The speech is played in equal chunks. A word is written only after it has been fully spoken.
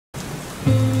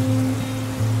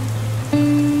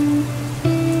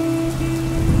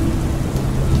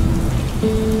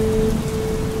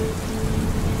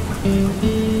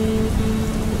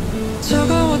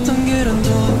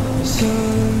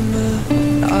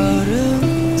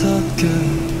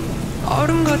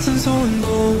얼음 같은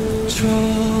손목처럼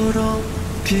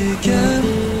비게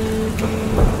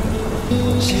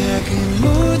작은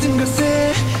모든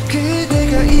것에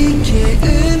그대가 있기에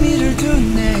의미를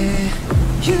두네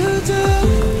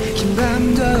유독 긴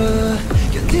밤도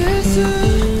견딜 수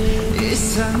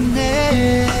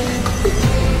있었네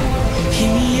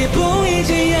희미해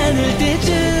보이지 않을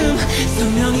때쯤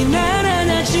선명히 날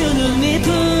안아주는 네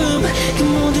품 그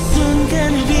모든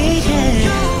순간을 위해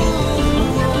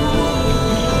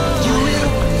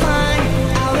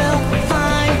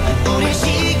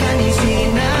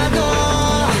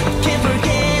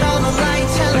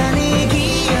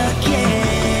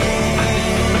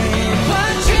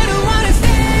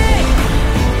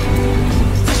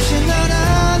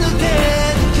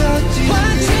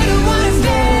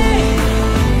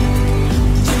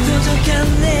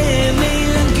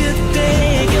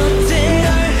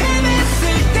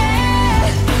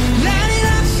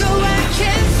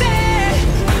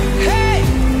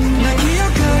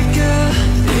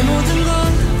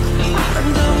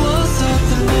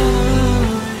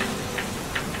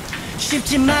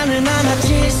쉽지만은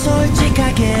않았지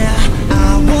솔직하게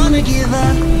I wanna give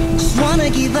up, just wanna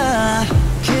give up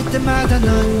그때마다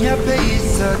넌 옆에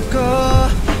있었고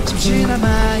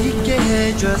잠시나마 있게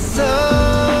해줬어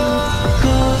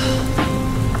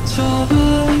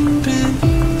꺼져버린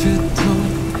빛도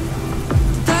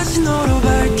다시 너로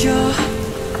밝혀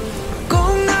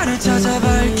꼭 나를 찾아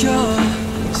밝혀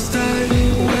Stay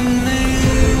with me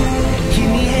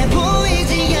희미해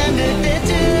보이지 않을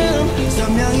때쯤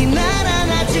선명히 날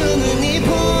안아주는 이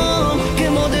봄 그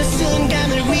모든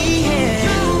순간을 위해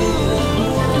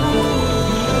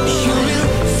You will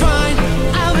find,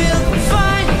 I will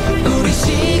find 우리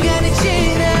시간이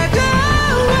지나고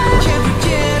Can't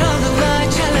forget all the light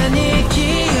찬란히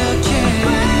기억해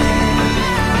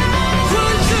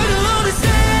Run to the lonely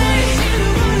stage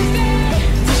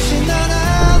다시 난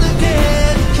안을 때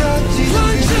곁이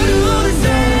Run to the lonely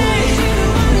stage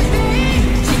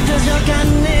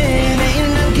짙어져가네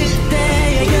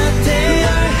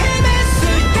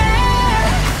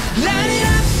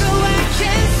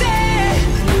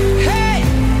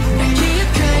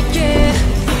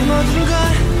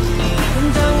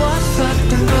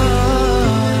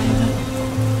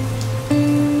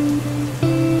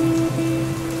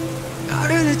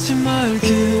잊지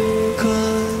말길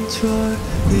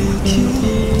간절히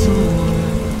기도해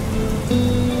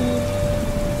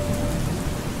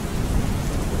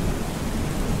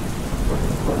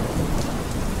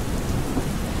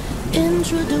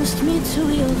Introduced me to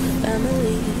your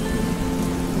family.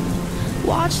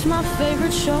 Watched my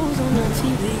favorite shows on the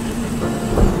TV.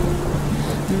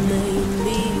 Made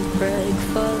me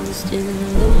breakfast in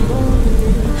the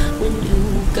morning when you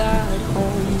got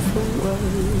home from work.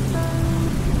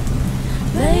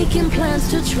 Making plans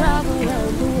to travel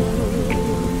around the world.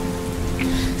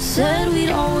 Said we'd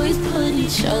always put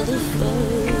each other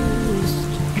first.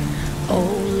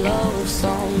 Old love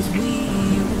songs we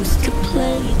used to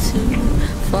play too.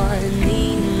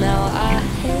 Funny, now I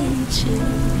hate you.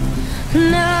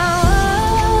 Now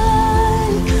I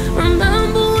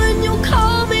remember when you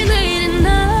called me late at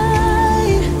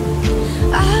night.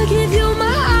 I give you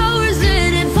my hours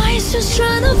and advice, just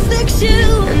trying to fix you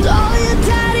and all your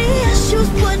daddy issues,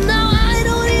 but now I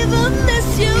don't even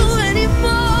miss you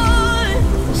anymore.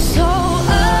 So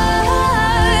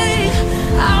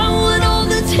I want all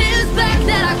the tears back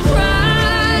that I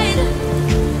cried,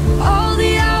 all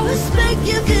the hours spent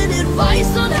giving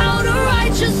advice on how to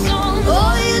write your song.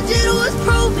 All you did was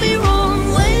prove me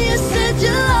wrong when you said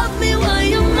you loved me. Well,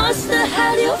 you must have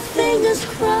had your fingers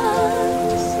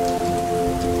crossed.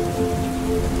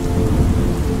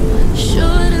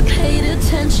 Should've paid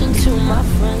attention to my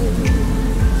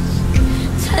friends,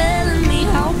 telling me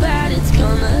how bad it's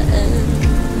gonna end.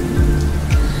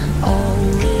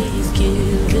 Always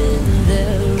giving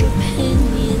their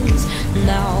opinions.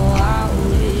 Now I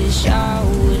wish I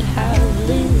would have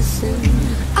listened.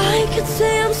 I could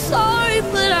say I'm sorry,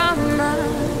 but I'm not.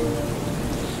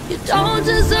 You don't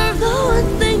deserve the one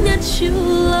thing that you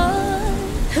love.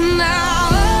 And now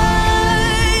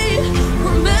I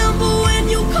remember when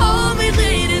you called me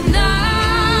late at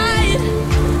night,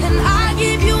 and I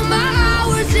gave you my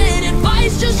hours and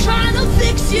advice, just trying to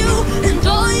fix you and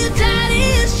all your daddy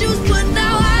issues, but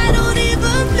now I don't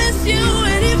even miss you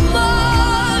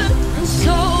anymore. And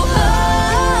so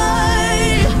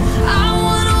I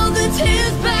want all the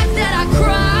tears back that I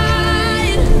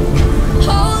cried,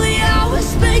 all the hours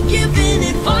spent giving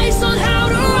advice on how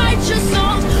to write your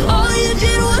songs. All you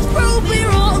did was prove me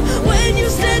wrong.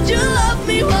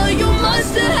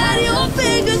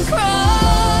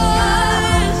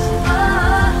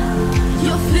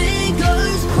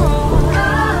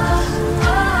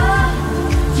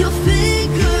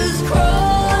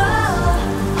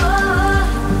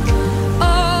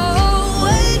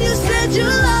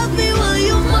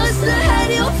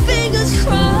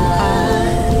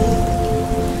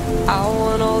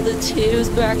 tears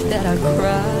back that I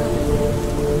cried.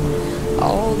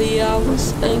 All the hours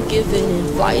spent giving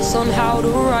advice on how to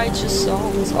write your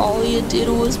songs. All you did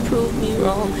was prove me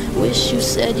wrong. Wish you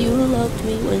said you loved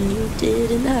me when you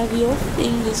didn't have your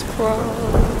fingers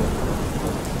crossed.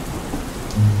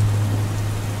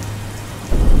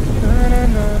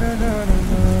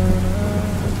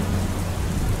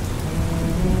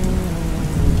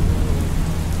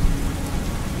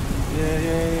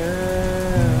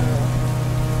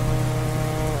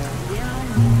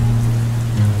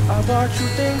 I bought you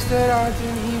things that I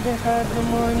didn't even have the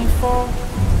money for.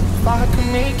 If I could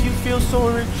make you feel so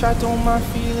rich, I don't mind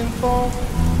feeling poor.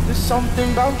 There's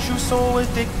something about you so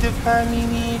addictive, had me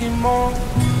needing more.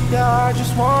 Yeah, I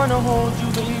just wanna hold you,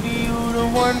 baby, you the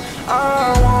one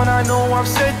I want. I know I've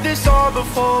said this all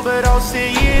before, but I'll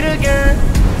say it again.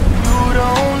 You the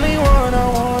only one I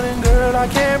want, and girl, I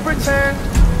can't pretend.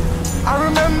 I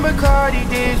remember cloudy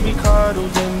days we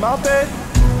cuddled in my bed.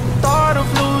 Thought of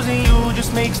losing you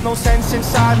just makes no sense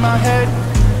inside my head.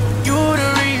 You the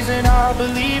reason I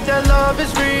believe that love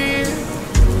is real.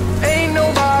 Ain't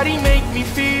nobody make me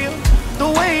feel the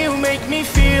way you make me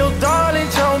feel. Darling,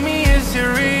 tell me, is it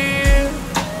real?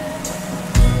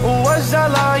 Or was I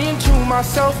lying to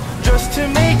myself just to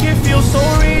make it feel so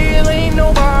real? Ain't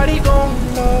nobody gon'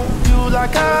 love you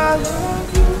like I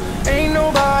love you. Ain't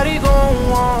nobody gon'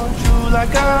 want you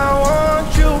like I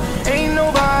want you. Ain't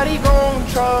nobody gon'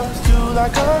 trust you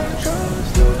like I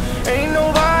trust you. Ain't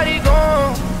nobody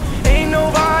gon', ain't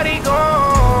nobody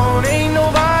gon', ain't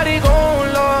nobody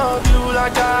gon' love you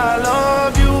like I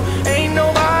love you. Ain't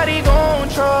nobody gon'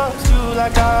 trust you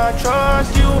like I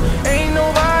trust you. Ain't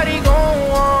nobody gon'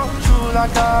 want you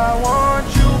like I want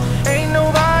you. Ain't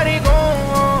nobody gon'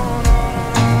 want.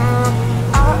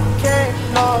 I can't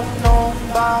love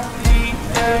nobody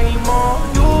anymore.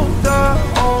 You the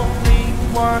only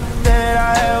one that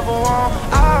I ever want.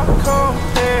 I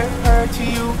compare her to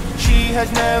you, she has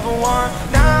never won.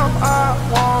 Now I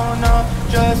wanna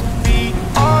just be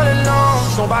all alone.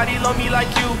 Nobody love me like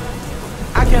you,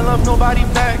 I can't love nobody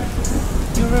back.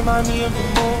 You remind me of the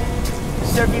moon,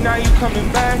 'cause every night you coming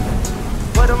back.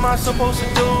 What am I supposed to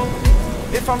do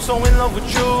if I'm so in love with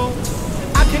you?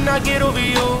 I cannot get over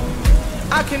you,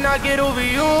 I cannot get over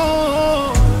you.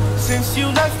 Since you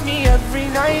left me, every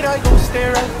night I go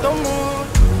stare at the moon,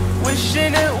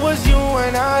 wishing it was you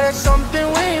and I, that's something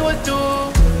we would do.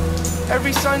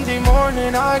 Every Sunday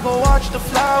morning I go watch the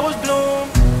flowers bloom.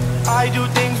 I do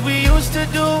things we used to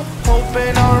do,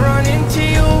 hoping I'll run into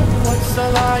you. What's the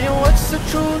lie and what's the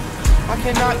truth? I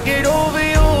cannot get over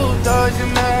you,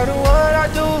 doesn't matter what I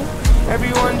do.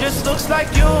 Everyone just looks like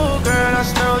you, girl, I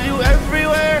smell you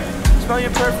everywhere. Smell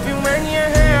your perfume and your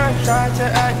hair. I try to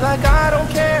act like I don't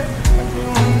care.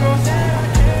 Everyone knows that I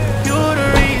care. You're the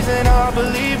reason I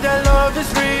believe that love is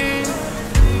real.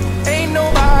 Ain't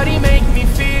nobody make me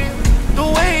feel the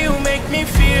way you make me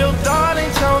feel.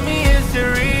 Darling, tell me, is it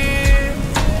real?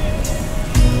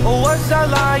 Or was I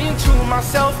lying to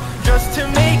myself just to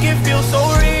make it feel so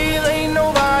real? Ain't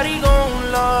nobody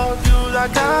gon' love you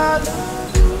like I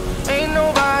love you. Ain't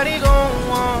nobody gon'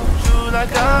 want you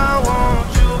like I want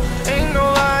you. Ain't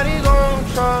nobody gon'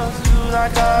 trust you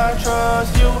like I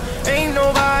trust you. Ain't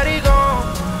nobody gon',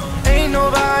 ain't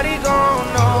nobody gon'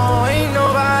 know. Ain't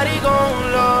nobody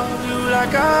gon' love you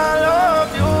like I love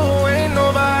you. Ain't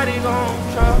nobody gon'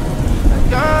 trust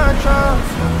like I trust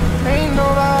you. Ain't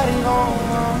nobody gon'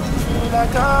 want you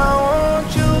like I want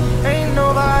you. Ain't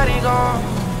nobody gon',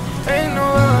 ain't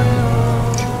nobody gon'.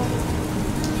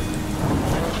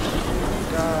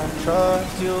 God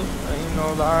trust you. Ain't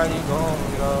nobody gon'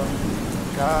 love you.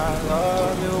 God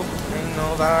love you. Ain't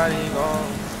nobody gon'.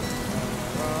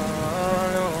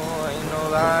 No, ain't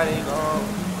nobody gon'.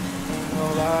 Ain't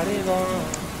nobody gon'.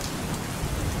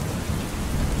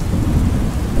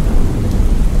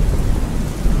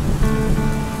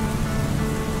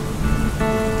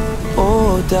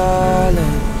 Oh,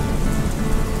 darling,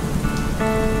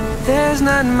 there's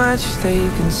not much they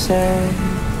can say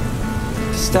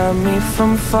to stop me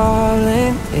from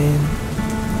falling in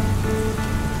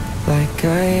like I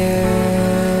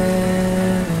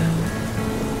am.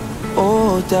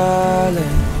 Oh,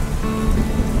 darling,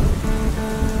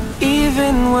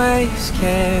 even waves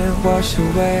can't wash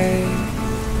away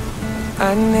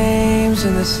our names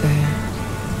in the sand.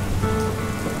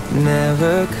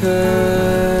 Never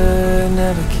could,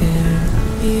 never can.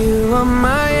 You are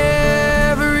my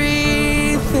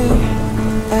everything.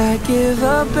 I give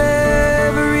up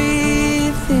everything.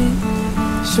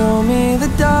 Show me the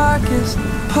darkest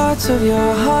parts of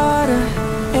your heart. I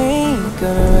ain't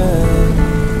gonna run.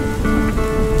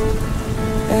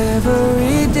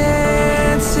 Every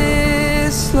dance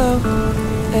is slow.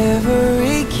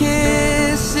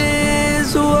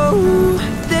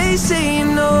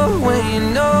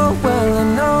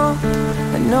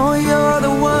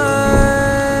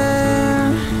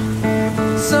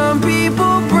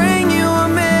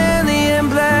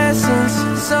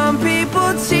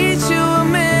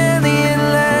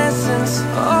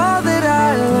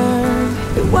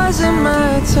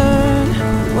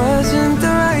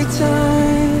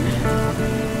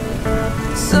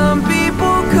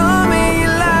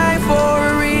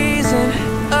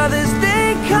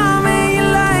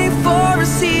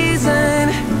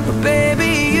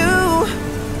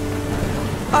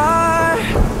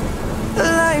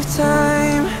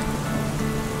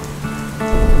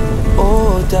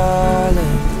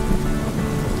 darling,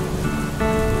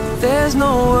 there's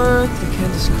no word that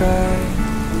can describe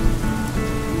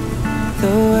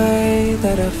the way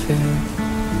that I feel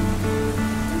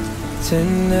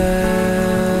tonight.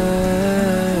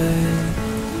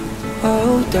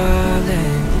 Oh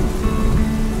darling,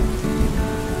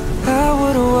 I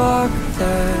would walk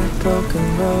that broken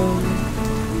road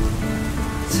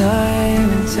time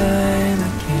and time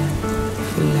again if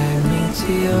you let me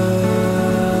to your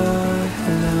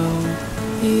hello.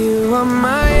 You are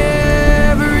my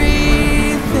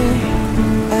everything,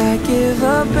 I give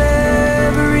up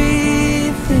everything.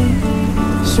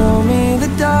 Show me the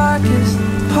darkest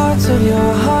parts of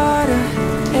your heart, I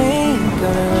ain't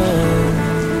gonna run.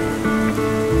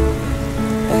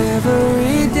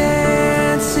 Every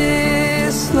dance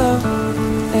is slow,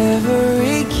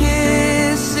 every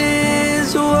kiss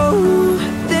is whoa.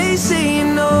 They say you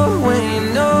know when you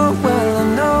know, well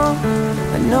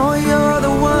I know you're the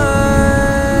one.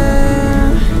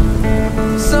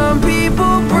 Some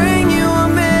people bring you a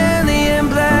million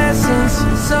blessings,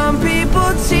 some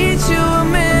people teach you a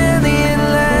million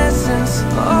lessons.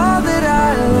 All that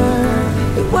I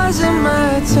learned, it wasn't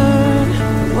my turn,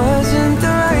 it wasn't the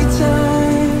right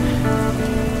time.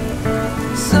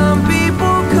 Some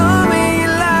people come in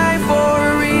your life for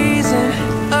a reason,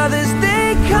 others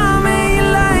they come in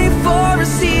your life for a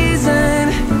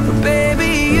season. But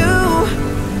baby, you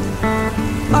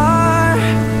are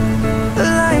a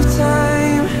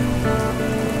lifetime.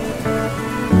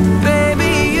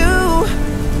 Baby, you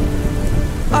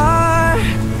are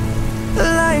a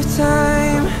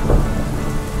lifetime.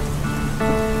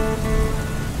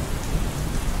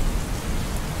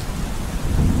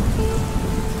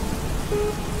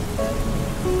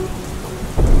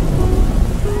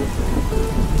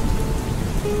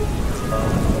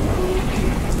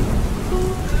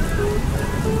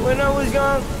 When I was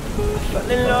young, I fell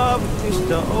in love with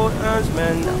Mr. Old Hands,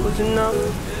 man, that was enough.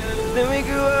 Then we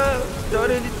grew up,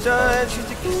 started to touch, used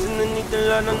to kiss underneath the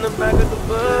light on the back of the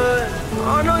bus.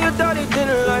 I know your daddy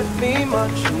didn't like me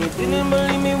much, and he didn't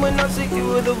believe me when I said you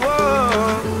were the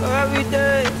one. Every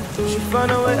day, she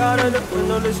found a way out of the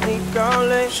window to sneak out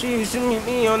late. She used to meet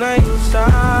me on the east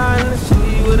side, and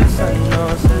see with the sun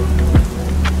on set.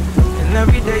 And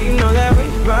every day, you know that we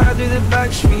ride through the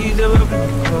back streets of a big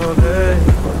Corvette.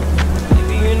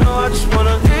 Baby, you know I just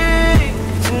wanna leave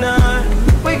tonight.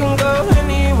 We can go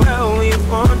anywhere we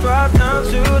want, drive down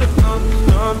to the coast,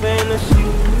 jump in the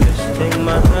sea. Just take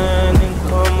my hand and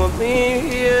come with me,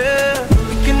 yeah.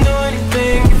 We can do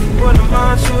anything if you put a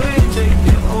mind to it. Take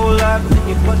your whole life and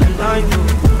you put a line through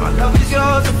it. My love is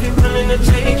yours if you're willing to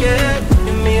take it.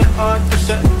 Give me a heart to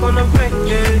set, gonna break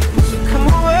it. So come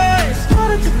away,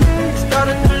 started today,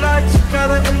 starting to light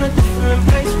together in a different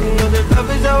place. We know that love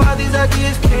is how all these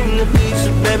ideas came to be. So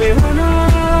baby, run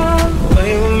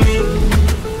away with me.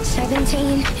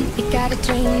 17, and we got a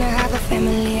dream to have a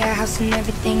family, a house and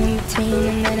everything in between.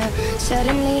 And then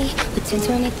suddenly, we're 10,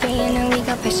 23, and then we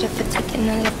got pressure for taking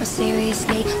our life more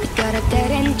seriously. We got a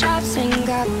dead-end jobs and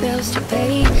got bills to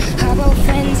pay. Our old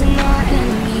friends and our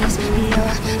enemies. And now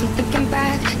I'm thinking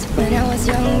back to when I was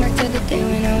young, back to the day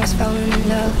when I was falling in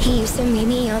love. He used to meet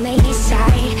me on the east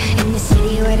side, in the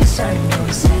city where the sun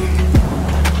don't set.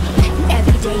 And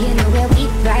every day, you know where we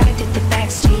ride through the back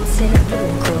streets in a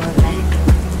blue Corvette.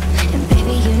 And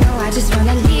baby, you know I just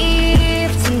wanna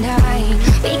leave tonight.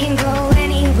 We can go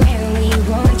anywhere we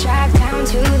want, drive down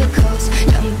to the coast,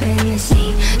 jump in the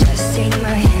sea. Just take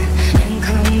my hand and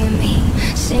come with me,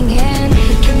 singing.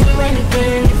 We can do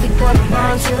anything if we put our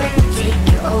mind to it. Take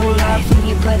your whole life and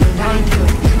you put a line through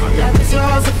it. My love is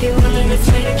yours if you're willing to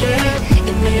take it.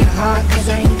 Give me your heart, cause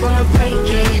I ain't gonna break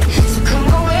it. So come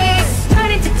away,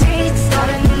 starting to taste,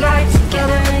 starting to life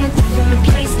together in a different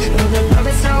place. Know that love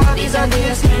is how all these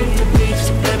ideas came to be.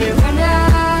 So baby, run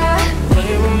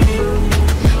away with me.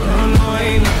 Run away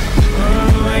now, run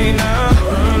away now,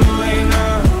 run away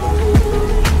now.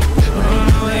 Run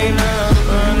away now,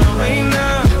 run away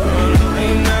now, run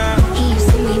away now. He used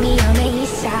to meet me on the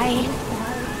east side.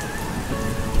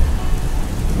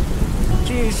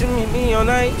 She used to meet me on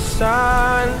the east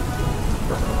side.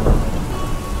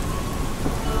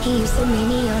 He used to meet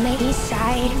me on the east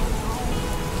side.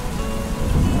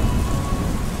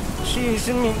 She used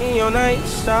to meet me on the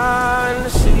east side, in the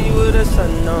city where the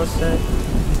sun don't set.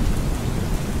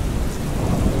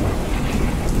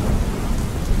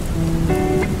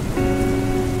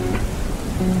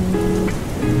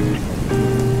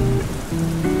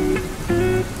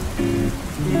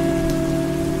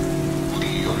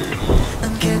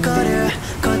 난 길거리를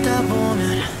걷다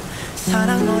보면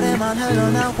사랑 노래만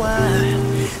흘러나와.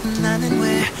 나는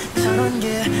왜 저런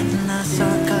게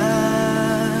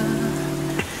낯설까.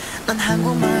 난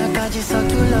한국말까지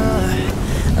서툴러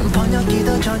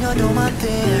번역기도 전혀 도움 안 돼.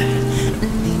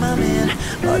 네 맘엔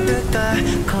어떨까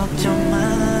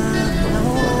걱정만.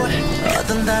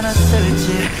 어떤 단어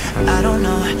쓸지 I don't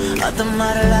know. 어떤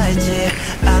말을 할지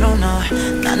I don't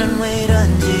know. 나는 왜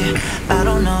이런지 I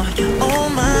don't know. You're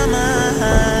on my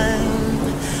mind.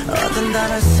 어떤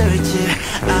단어 쓸지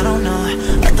I don't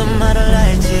know. 어떤 말을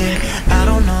할지 I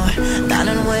don't know.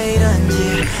 나는 왜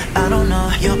이런지 I don't know.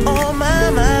 You're on my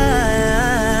mind.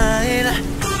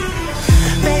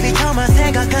 Baby 정말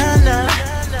생각 안 나.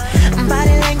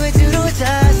 Body language로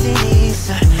자신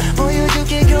있어.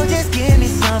 보여줄게 girl just give me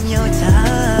some your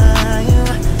time.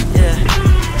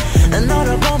 Yeah.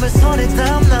 너를 보면 손에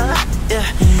땀나. Yeah.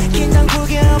 긴장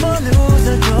풀게 한번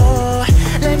웃어줘.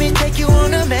 Let me take you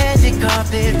on a magic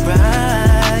carpet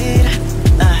ride.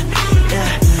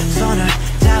 Yeah. 손을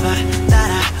잡아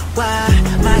따라와.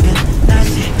 맑은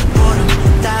날씨 구름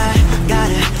달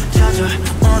가르쳐줘.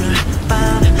 오늘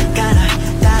밤 가나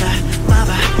따라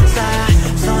마법사.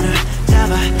 손을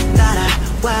잡아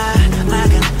따라와.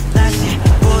 맑은 날씨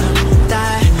구름 달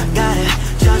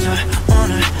가르쳐줘.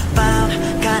 오늘 밤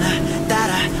가나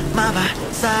따라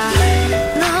마법사.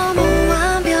 너무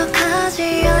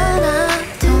완벽하지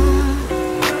않아도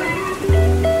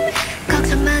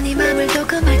걱정만 이 맘을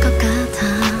조금 알 것 같아.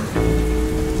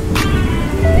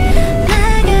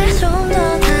 내게 좀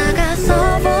더 다가서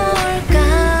볼까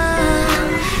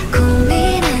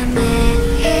고민해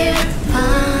매일 밤.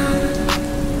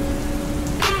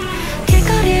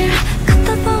 길거리를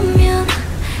걷다 보면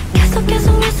계속 네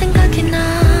생각이 나.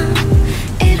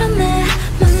 이런 내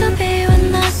모습이 왜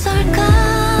낯설까.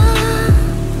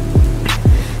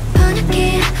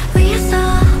 번역기 위에서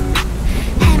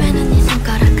헤매는 이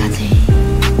손가락까지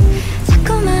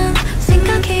자꾸만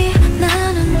생각이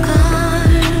나는 걸.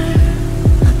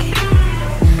 Okay.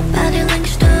 Body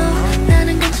language도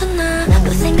나는 괜찮아.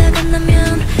 또 생각 안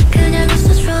나면 그냥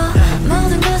웃어줘.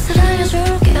 모든 것을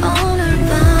알려줄게 오늘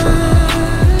밤.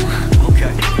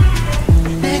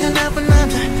 내가 나쁜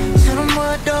남자처럼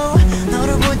보여도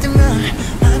너를 볼 때면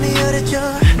맘이 열어져.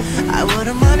 I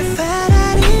wouldn't mind if I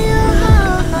had you.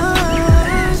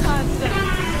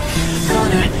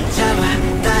 손을 잡아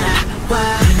따라와.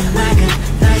 맑은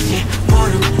날씨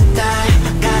보름 달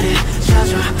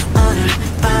가르쳐줘. 오늘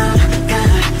밤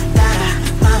가나 따라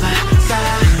마법사.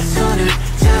 손을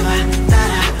잡아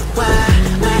따라와.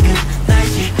 맑은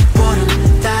날씨 보름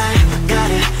달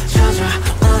가르쳐줘.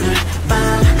 오늘 밤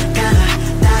가나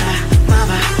따라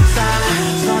마법사.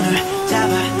 손을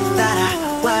잡아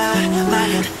따라와.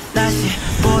 맑은 날씨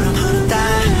보름 달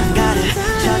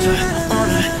가르쳐줘.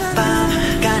 오늘 밤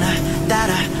가나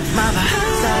따라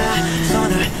마법사.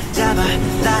 손을 잡아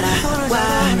따라와.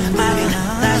 맑은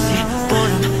날씨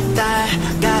보름 달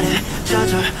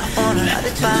가르쳐줘. 오늘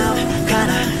밤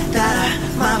가나 따라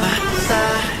마법사.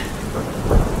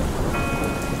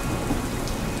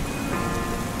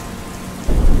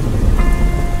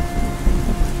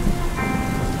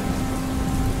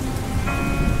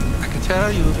 I can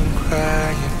tell you've been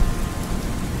crying.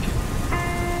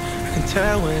 I can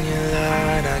tell when you're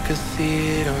lying. I can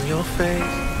see it on your face.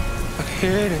 I can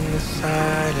hear it in the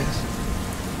silence.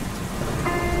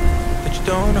 But you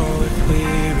don't know if we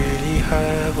really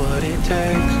have what it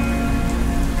takes.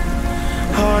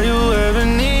 All you ever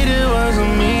needed was a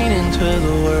meaning to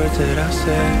the words that I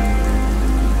said.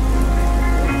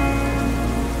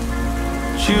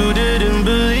 But you didn't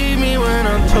believe me when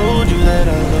I told you that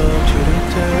I loved you to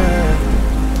death.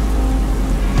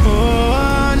 Oh,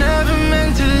 I never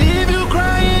meant to leave you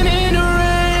crying in the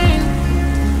rain.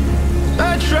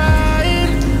 I tried.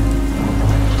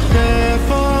 There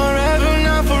forever,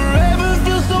 now forever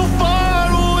feels so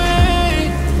far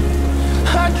away.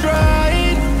 I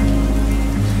tried.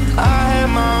 I had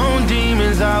my own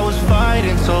demons I was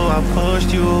fighting, so I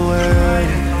pushed you away.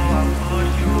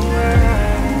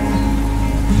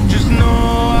 Just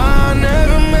know I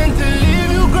never meant to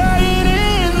leave you crying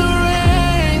in the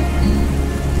rain.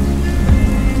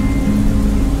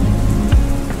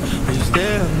 Are you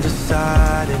still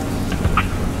undecided?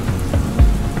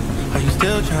 Are you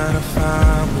still trying to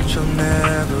find what you'll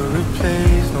never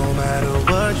replace? No matter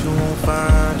what, you won't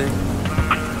find it.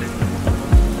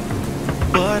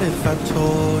 What if I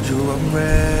told you I'm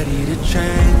ready to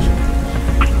change?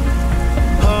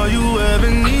 All you ever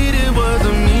needed was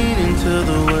a meaning to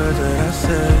the words that I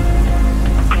said.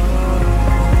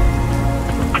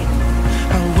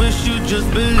 I wish you'd just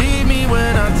believe me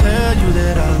when I tell you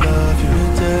that I love you to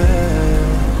death.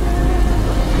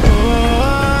 Oh,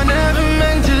 I never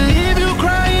meant to leave you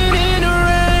crying in the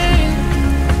rain.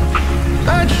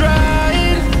 I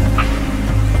tried.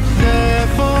 There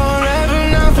forever,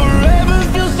 now forever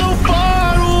feels so far.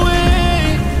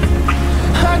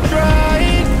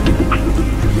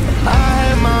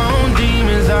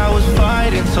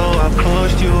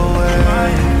 you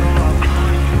away.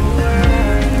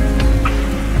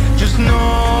 Just know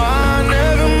I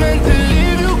never meant to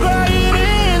leave you crying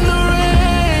in the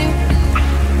rain.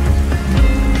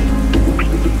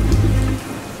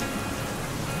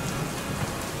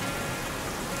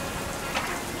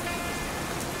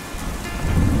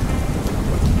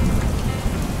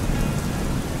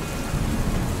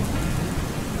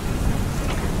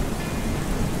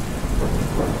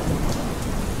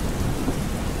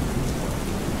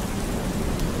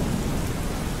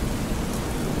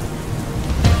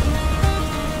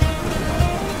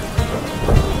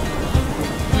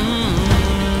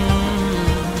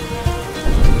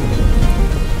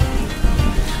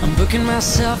 Booking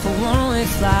myself a one-way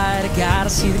flight. I gotta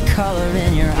see the color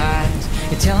in your eyes.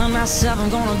 You're telling myself I'm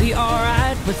gonna be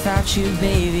alright. Without you,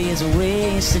 baby, is a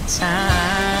waste of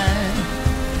time.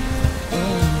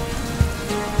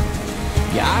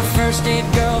 Yeah, our first date,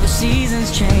 girl, the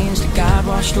seasons changed. God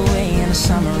washed away in the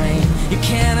summer rain. You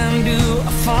can't undo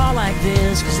a fall like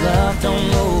this, 'cause love don't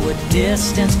know what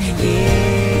distance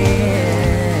is.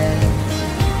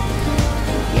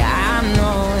 Yeah, I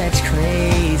know it's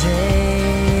crazy,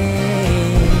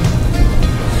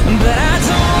 but I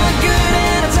don't want good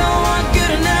and I don't want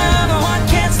good enough. I want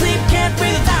can't sleep, can't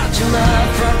breathe without your love.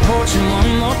 Front porch and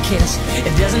one more kiss.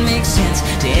 It doesn't make sense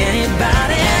to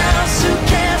anybody else. Who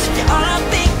cares if you're all I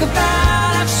think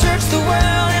about? I've searched the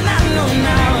world and I know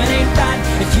now it ain't right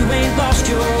if you ain't lost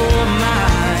your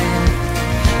mind.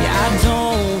 Yeah, I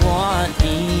don't want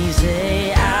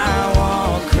easy, I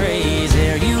want crazy.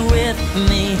 Are you with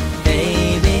me,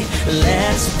 baby?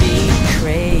 Let's be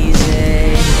crazy.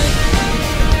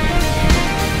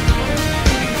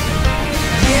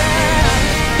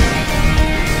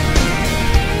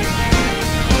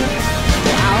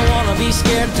 Be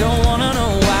scared, don't wanna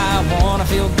know why. I wanna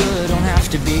feel good, don't have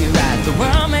to be right. The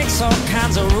world makes all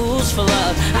kinds of rules for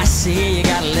love. I see you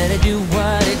gotta let it do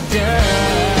what it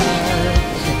does.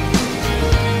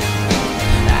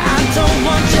 I don't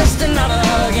want just another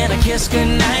hug and a kiss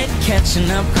goodnight.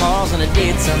 Catching up calls on a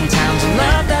date sometimes. I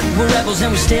love that we're rebels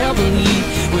and we still believe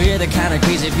we're the kind of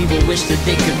crazy people wish that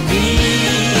they could be.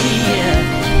 And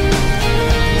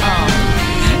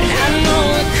I know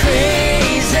we're crazy,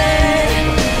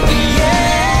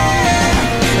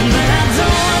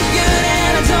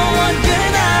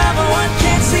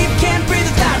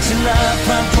 love,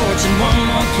 front porch and one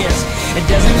more kiss. It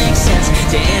doesn't make sense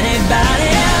to anybody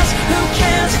else. Who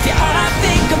cares if you're all I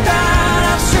think about?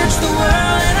 I've searched the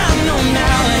world and I know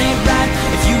now it ain't right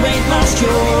if you ain't lost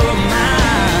your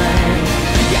mind.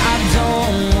 Yeah, I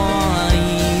don't want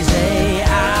easy,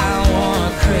 I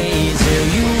want crazy. Are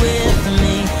you with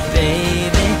me,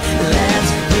 baby?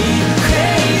 Let's be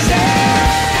crazy.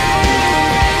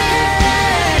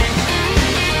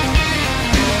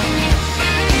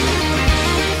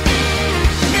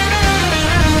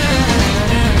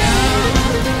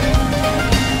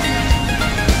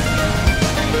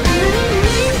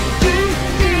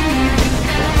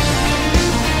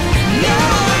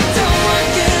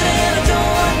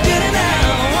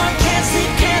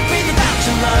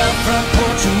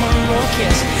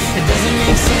 It doesn't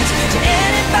make sense to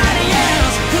anybody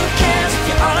else. Who cares if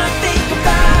you're all I think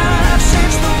about? I've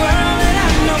searched the world and I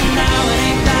know now it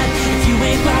ain't right if you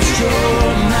ain't lost your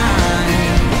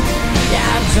mind.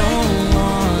 Yeah, I don't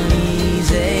want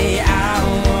easy, I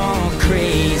want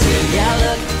crazy. Yeah,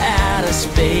 look at us,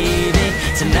 baby.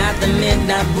 Tonight the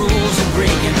midnight rules are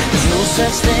breaking. There's no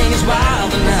such thing as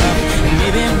wild enough, and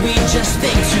maybe we just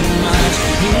think too much.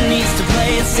 Who needs to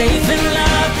play it safe in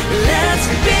love? Let's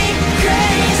be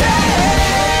crazy.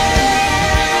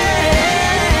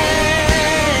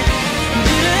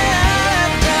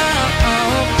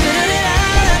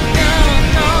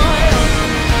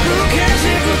 Who cares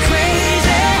if we're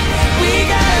crazy? We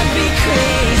gotta be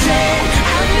crazy.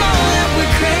 I know that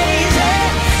we're crazy,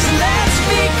 so let's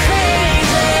be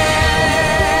crazy.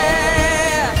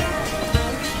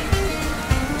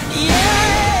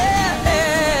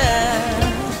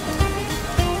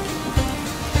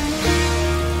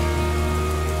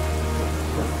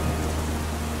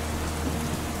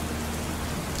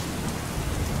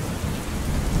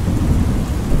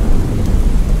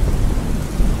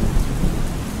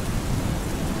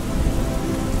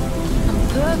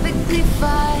 Perfectly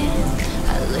fine,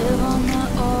 I live on my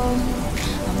own.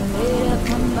 I made up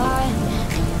my mind,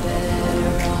 I'm better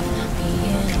off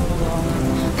being alone.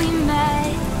 We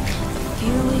met a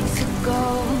few weeks ago.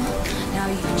 Now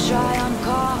you try on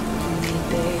calling me,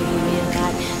 baby,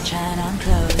 like trying on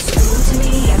close. Rule to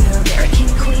me, I'm your American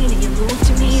queen, and you move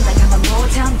to me like I'm a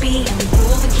Motown beat, and we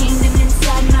rule the kingdom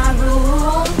inside my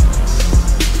room.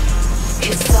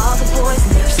 It's all the boys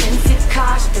in their scented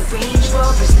cars,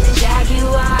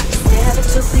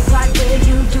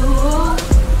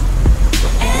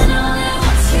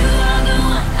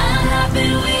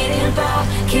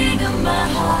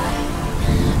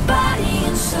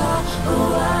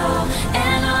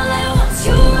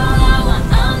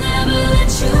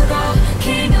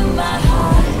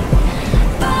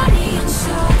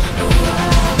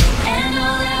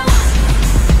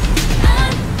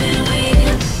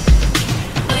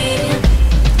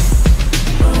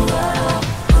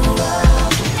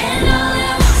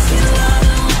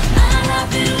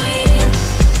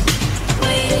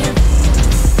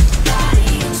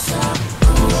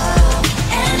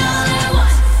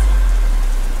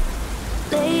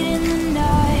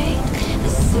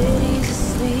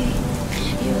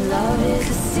 your love is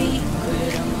a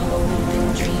secret I'm hoping,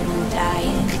 dreaming,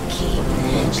 dying to keep.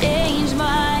 Change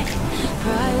my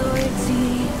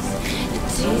priorities. The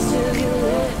taste of your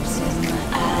lips is my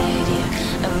idea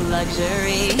of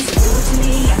luxury. So you to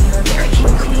me, I'm your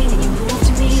American queen, and you move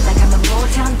to me like I'm a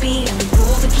Motown beat, and we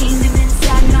rule the kingdom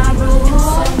inside my room.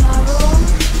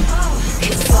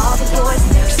 It's all the boys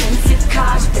in their expensive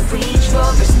cars, with the Range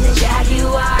Rovers and the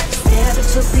Jaguars. Never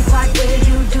took me quite where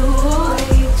you do.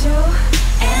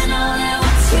 And all at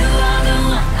once you are the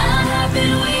one I have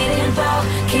been waiting for.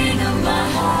 King of my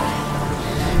heart,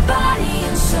 body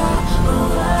and soul.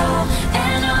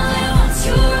 And all at once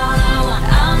you're all I want,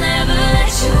 I'll never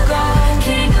let you go.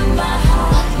 King of my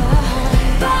heart,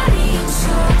 body and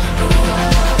soul.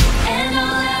 And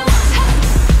all at once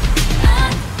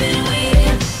I've been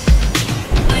waiting.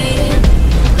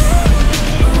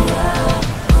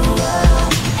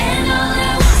 And all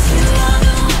at once you are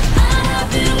the one I have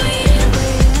been waiting,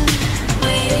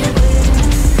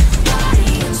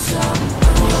 body and soul.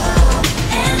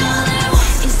 And all at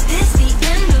once, is this the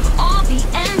end of all the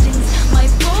endings? My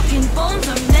broken bones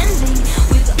are mending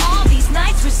with all these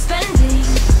nights we're spending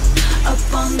up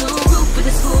on the roof with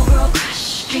a schoolgirl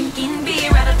crush, drinking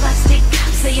beer out of plastic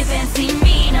cups. Say you fancy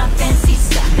me, not fancy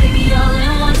stuff. Baby, all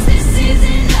at once, this is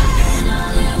enough. And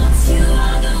all at once you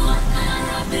are the one I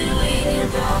have been waiting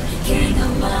for. King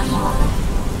of my heart,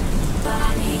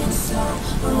 body and soul.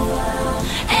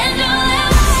 And all at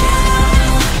once you are the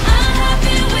one I have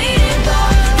been waiting for.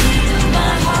 King of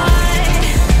my heart,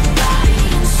 body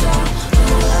and soul.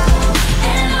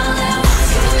 And all at once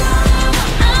you are the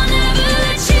one I'll never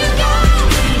let you go.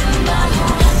 King of my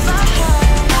heart,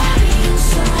 body and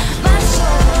soul, my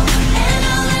soul. And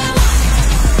all at once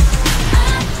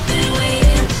I've been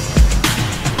waiting.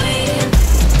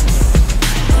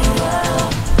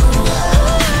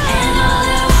 And all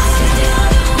at once you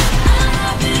are the one I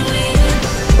have been waiting,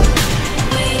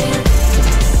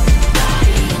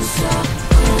 body and soul.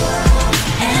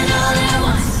 And all at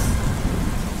once.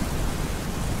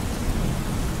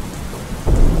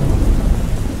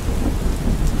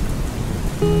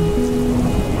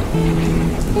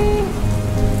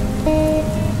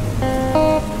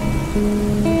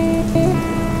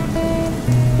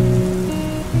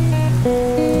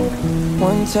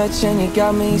 One touch and you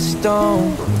got me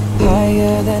stoned,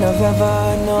 higher than I've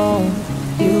ever known.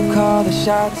 You call the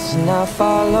shots and I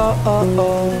follow.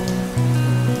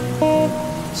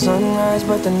 Sunrise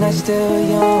but the night's still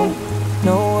young.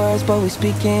 No words but we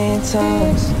speak in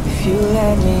tongues. If you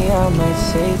let me I might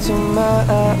say too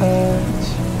much.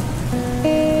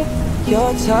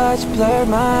 Your touch blurred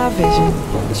my vision.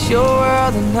 It's your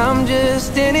world and I'm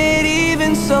just in it.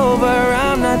 Even sober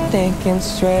I'm not thinking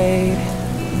straight.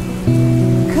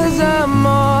 Cause I'm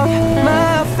off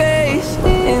my face,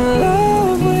 in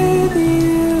love with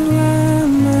you.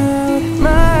 I'm out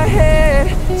my head,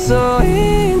 so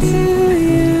into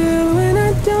you. And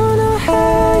I don't know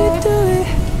how you do it,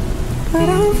 but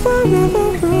I'm forever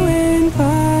ruined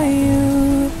by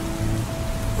you.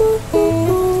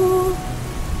 Ooh.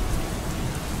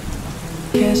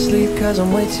 Can't sleep cause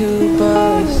I'm way too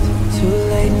buzzed. Too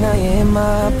late now, you're in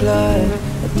my blood.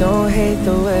 I don't hate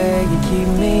the way you keep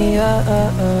me up.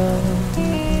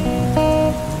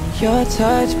 Your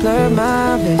touch blurred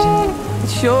my vision.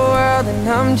 It's your world and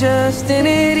I'm just in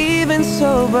it. Even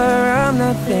sober I'm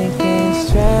not thinking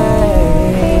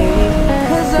straight.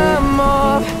 Cause I'm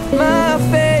off my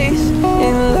face,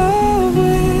 in love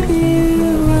with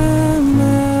you. I'm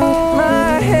out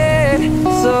my head,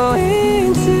 so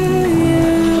into you.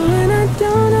 And I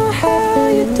don't know how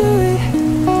you do it,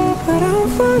 but I'm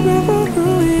forever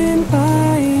ruined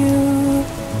by you.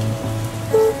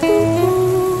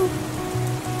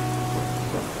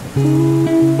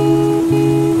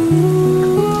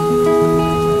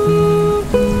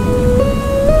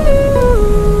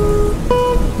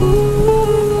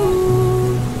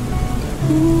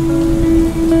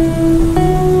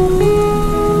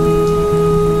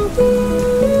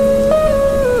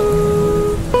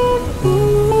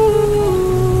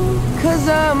 Cause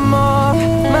I'm off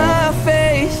my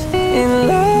face, in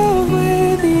love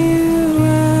with you.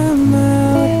 I'm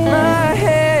out my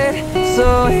head,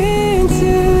 so into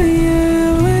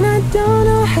you. And I don't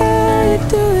know how you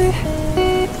do it,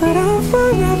 but I'm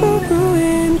forever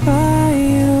ruined by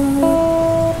you.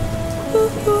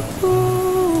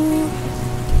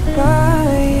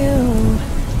 By you.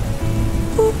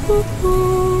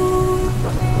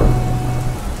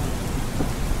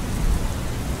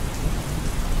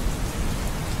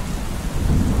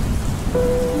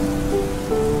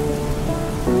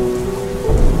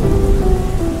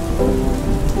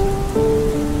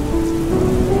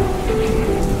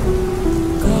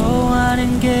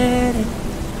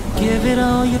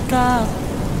 you got.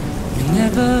 You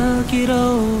never get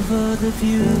over the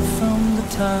view from the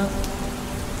top.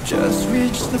 Just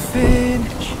reach the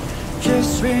finish,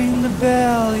 just ring the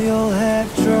bell. You'll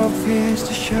have trophies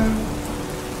to show,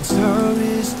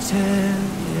 stories to tell,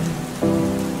 yeah.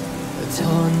 It's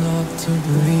hard not to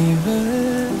believe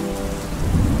it.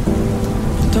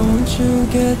 Don't you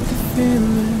get the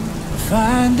feeling?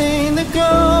 Finding the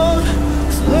gold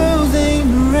is losing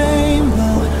the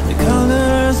rainbow. The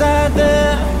colors are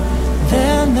there,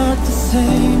 they're not the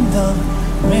same though.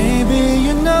 Maybe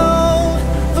you know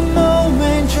the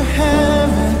moment you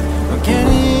have it, we're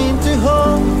getting to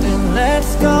hold it.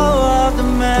 Let's go of the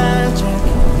magic.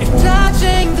 If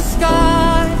touching the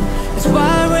sky is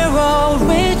why we're all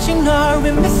reaching, are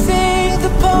we missing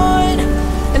the point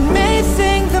and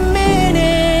missing the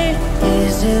meaning?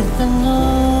 Is it the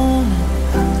moment?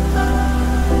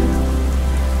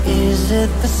 Is it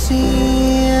the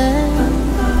seeing?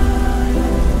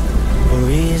 Or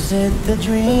is it the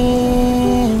dreaming?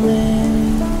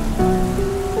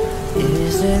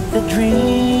 Is it the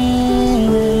dreaming?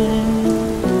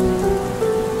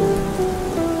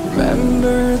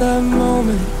 Remember that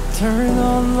moment, turn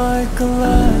on like a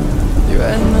light. You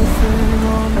had nothing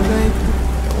on paper,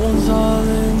 it was all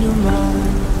in your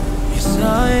mind. You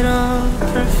signed up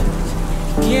perfect,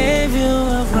 gave you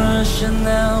a rush, and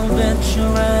I'll bet you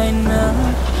right now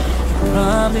you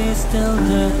probably still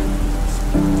does.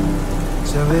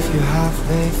 So if you're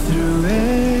halfway through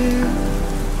it,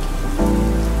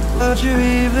 would you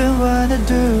even wanna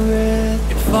do it?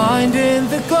 You're finding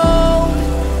the gold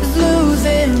is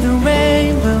losing the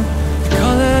rainbow. The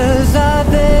colors are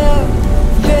there,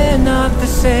 they're not the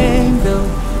same though.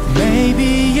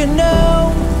 Maybe you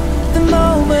know the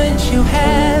moment you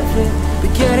have it,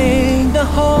 beginning to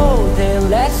hold it.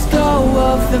 Let's go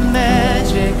of the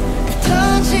magic. If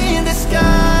touching the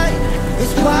sky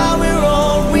is why we're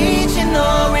all reaching,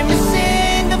 are we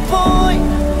missing the point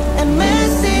and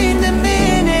missing the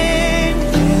meaning?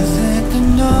 Is it the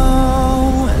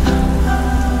knowing?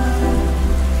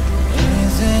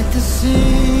 Is it the seeing?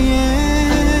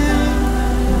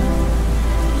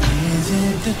 Is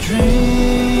it the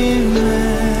dreaming?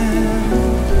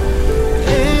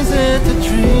 Is it the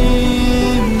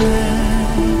dreaming?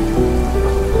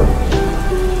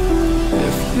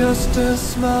 If you're still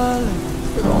smiling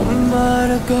with all the might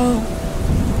to go,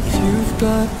 if you've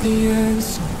got the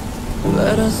answer,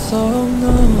 let us all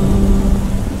know.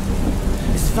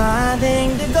 It's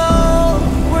finding the goal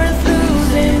worth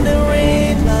losing the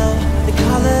rainbow. The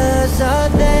colors are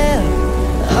there,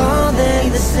 are they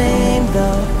the same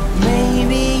though?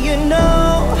 Maybe you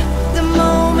know the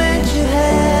moment you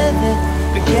have it,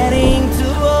 beginning to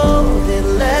hold it.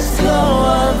 Let's go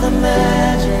of the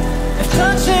magic. If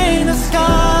touching the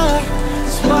sky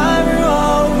is why we're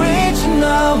all reaching,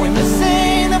 now we're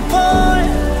missing the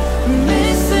point, we're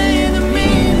missing the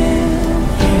meaning.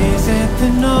 Is it the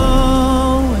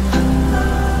knowing?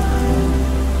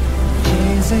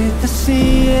 Is it the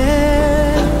seeing?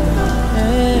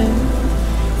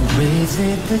 Or is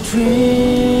it the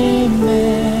dreaming?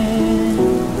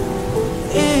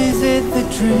 Is it the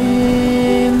dreaming?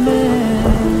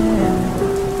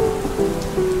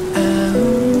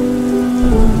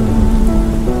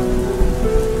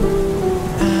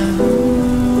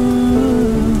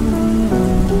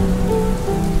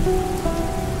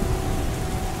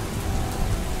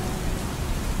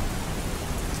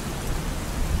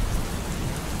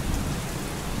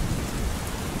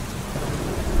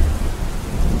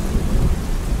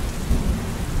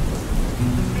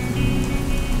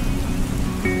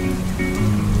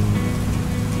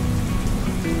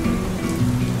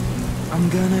 I'm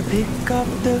gonna pick up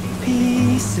the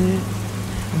pieces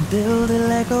and build a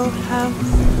Lego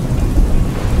house.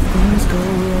 Things go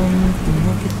wrong, we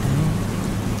knock it down.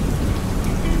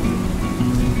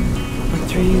 My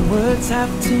 3 words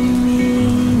have 2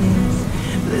 meanings,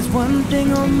 but there's one thing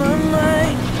on my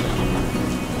mind.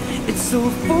 It's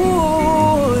all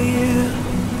for you.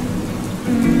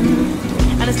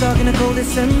 And it's dark in a cold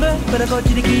December, but I got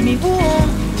you to keep me warm.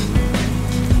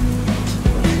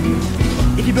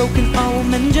 If you're broken, I will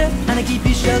mend you, and I keep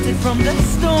you sheltered from the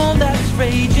storm that's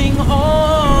raging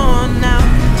on. Now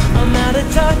I'm out of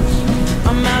touch,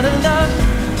 I'm out of love.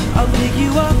 I'll pick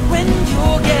you up when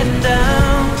you're getting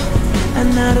down.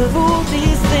 And out of all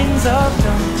these things I've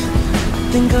done,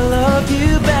 I think I love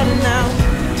you better now.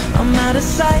 I'm out of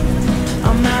sight,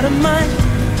 I'm out of mind.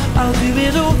 I'll do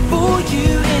it all for you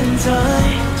in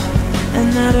time.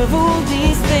 And out of all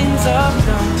these things I've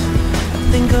done, I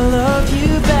think I love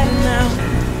you better now.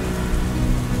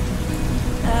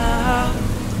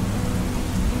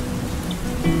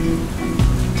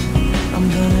 I'm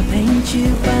gonna paint you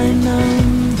by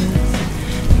numbers,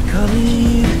 they color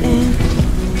you in.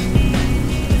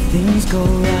 If things go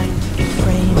right, they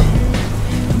frame it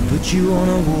and put you on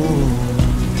a wall.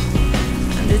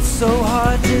 And it's so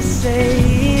hard to say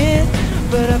it,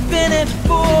 but I've been it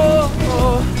before.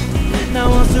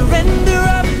 Now I'll surrender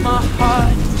up my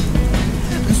heart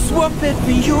and swap it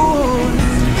for yours.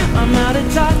 I'm out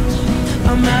of touch,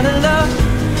 I'm out of love.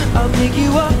 I'll pick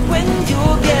you up when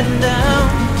you're getting down.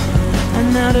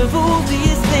 And out of all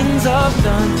these things I've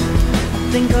done,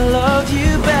 I think I love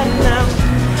you better now.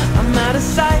 I'm out of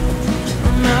sight,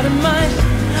 I'm out of mind.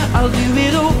 I'll do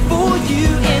it all for you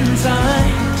in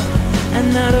time.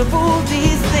 And out of all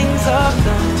these things I've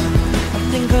done, I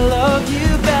think I love you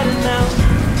better now.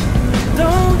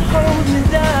 Don't hold me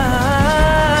down.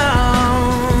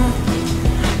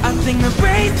 I think the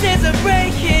braces are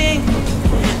breaking,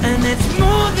 and it's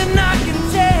more than I can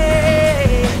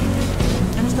take.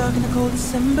 And it's dark in the cold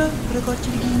December, but I got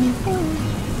you to give me warm.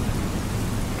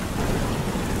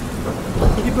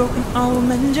 If you're broken, I will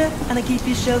mend you, and I keep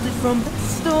you sheltered from the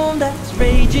storm that's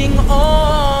raging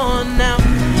on. Now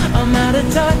I'm out of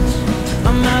touch,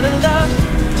 I'm out of love.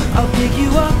 I'll pick you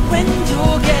up when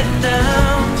you're getting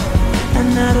down.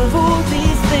 And out of all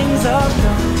these things I've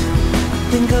done, I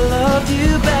think I love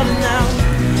you better now.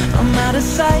 I'm out of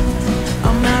sight,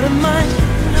 I'm out of mind.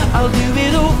 I'll do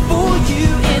it all for you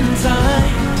in time.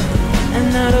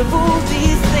 And out of all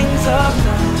these things I've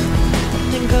done,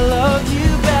 I think I love you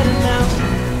better now.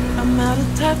 I'm out of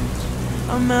touch,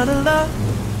 I'm out of love.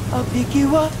 I'll pick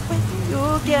you up when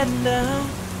you're getting down.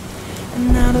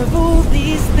 And out of all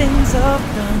these things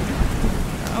I've done,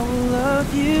 I will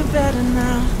love you better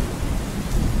now.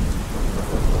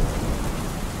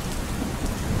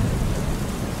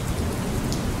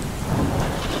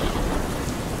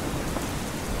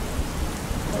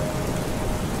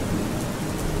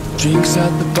 Drinks at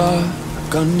the bar,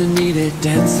 gonna need it,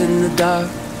 dance in the dark.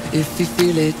 If you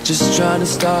feel it, just trying to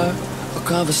start a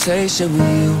conversation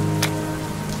with you.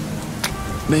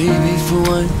 Maybe for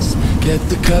once, get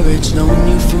the courage, knowing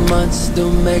you for months.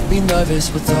 Still make me nervous,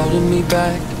 what's holding me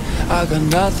back? I got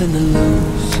nothing to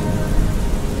lose.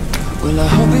 Well, I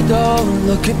hope you don't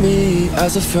look at me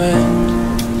as a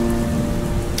friend,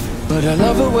 but I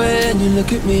love it when you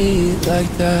look at me like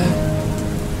that.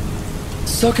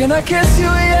 So can I kiss you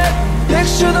yet?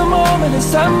 Picture the moment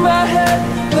inside my head,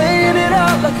 playing it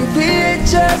out like a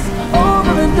VHS,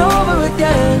 over and over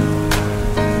again.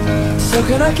 So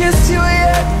can I kiss you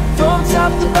yet? From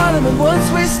top to bottom, and once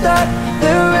we start,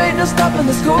 there ain't no stopping,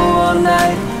 let's go all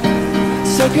night.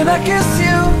 So can I kiss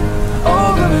you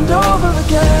over and over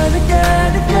again,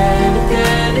 again, again,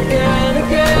 again, again,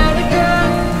 again, again,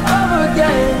 over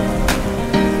again,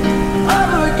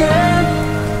 over again.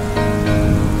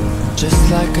 Just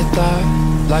like I thought,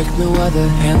 like no other,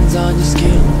 hands on your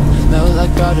skin, melt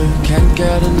like butter, can't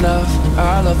get enough.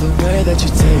 I love the way that you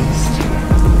taste.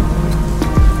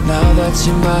 Now that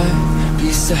you're my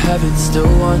piece of heaven, still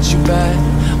want you back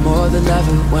more than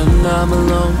ever. When I'm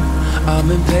alone,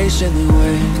 I'm impatiently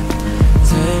waiting.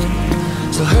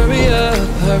 So hurry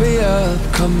up,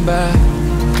 come back.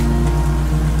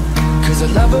 Cause I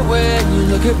love it when you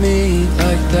look at me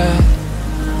like that.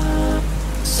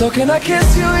 So can I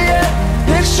kiss you yet?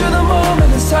 Picture the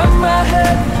moment inside my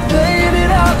head, playing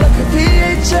it out like a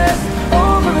VHS,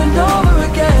 over and over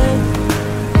again.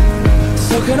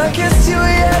 So can I kiss you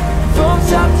yet? From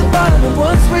top to bottom, and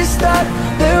once we start,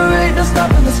 there ain't no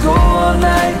stopping, let's go all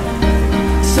night.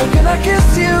 So can I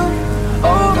kiss you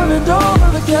over and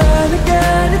over again,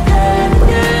 again, again,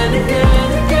 again,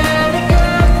 again, again,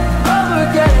 again, over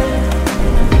again,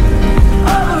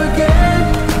 over again.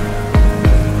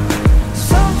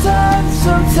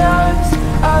 Sometimes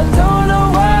I don't know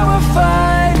why we're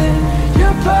fighting.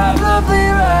 You're probably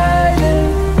right.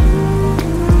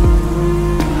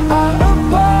 I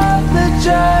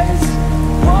apologize,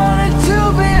 want it to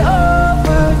be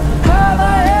over. Have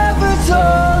I ever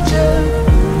told you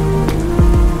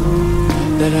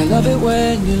that I love it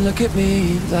when you look at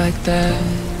me like that?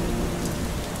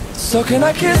 So can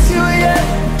I kiss you yet?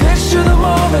 Picture the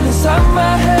moment inside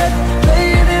my head,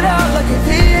 playing it out like a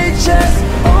VHS,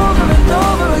 over and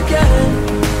over again.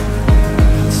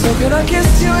 So can I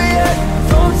kiss you yet?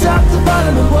 From top to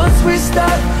bottom, and once we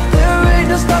start, there ain't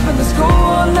no stopping, let's go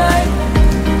all night.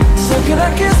 So can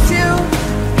I kiss you,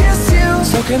 kiss you?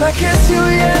 So can I kiss you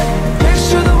yet?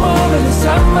 Picture the moment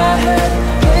inside my head,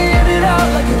 playing it out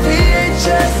like a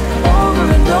VHS, over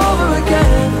and over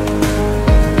again.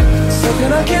 So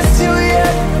can I kiss you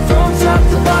yet? From top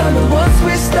to bottom, and once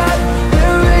we start,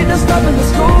 there ain't no stopping,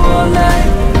 let's go all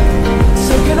night.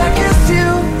 So can I kiss you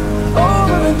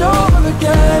over and over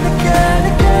again, again,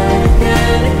 again, again?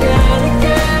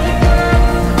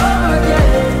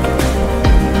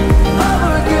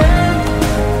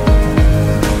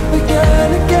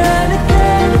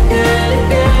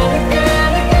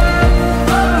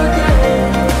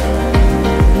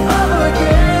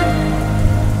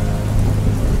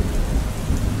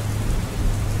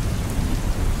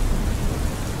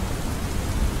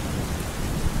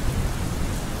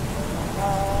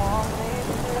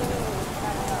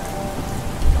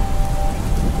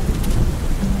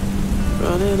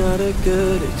 running out of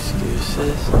good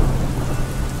excuses.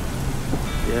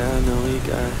 Yeah, I know we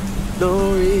got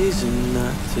no reason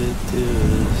not to do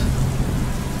this.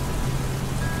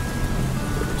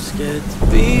 But I'm scared to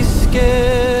be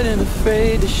scared and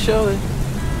afraid to show it.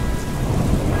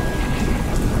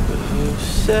 But who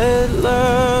said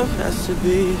love has to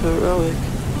be heroic?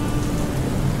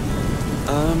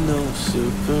 I'm no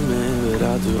Superman, but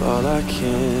I'll do all I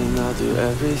can. I'll do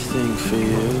everything for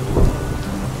you,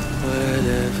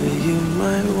 whatever you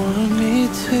might want me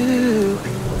to.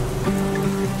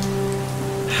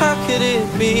 How could it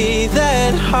be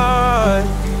that hard?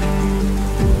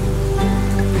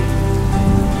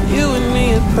 You and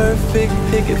me, a perfect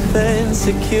picket fence,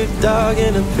 a cute dog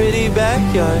in a pretty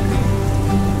backyard.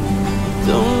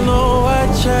 Don't know I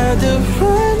tried to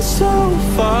run so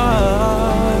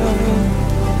far.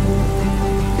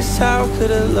 How could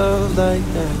a love like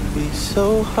that be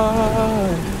so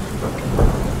hard?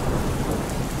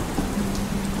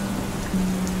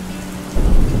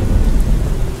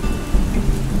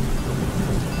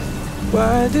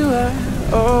 Why do I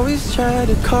always try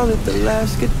to call it the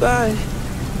last goodbye?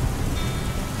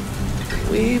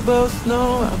 We both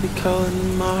know I'll be calling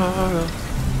tomorrow.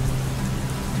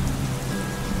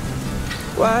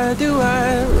 Why do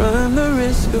I run the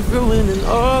risk of ruining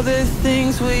all the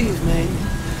things we've made?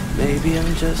 Maybe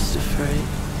I'm just afraid.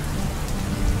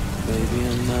 Maybe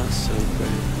I'm not so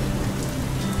brave.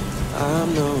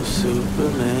 I'm no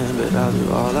Superman, but I'll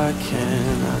do all I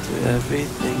can. I'll do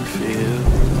everything for you,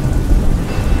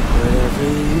 whatever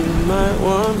you might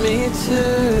want me to.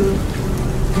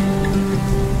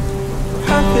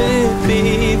 How could it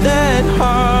be that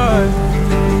hard?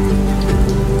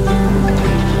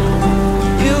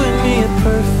 You and me, a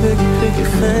perfect picket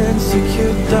fence, a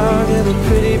cute dog in a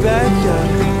pretty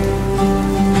backyard.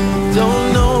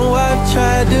 Don't know I've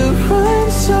tried to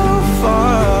run so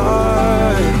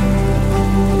far.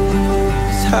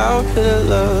 'Cause how could a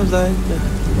love like that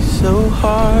be so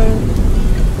hard?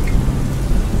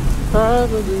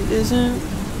 Probably isn't.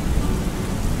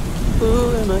 Who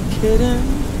am I kidding?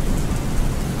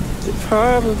 It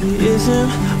probably isn't.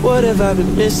 What have I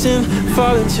been missing?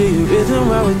 Falling to your rhythm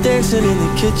while we're dancing in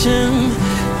the kitchen.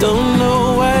 Don't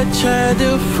know I tried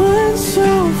to run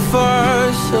so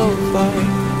far, so far.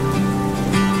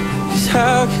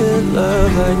 How could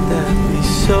love like that be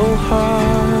so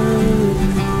hard?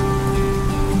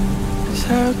 'Cause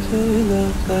how could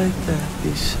love like that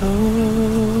be so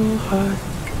hard?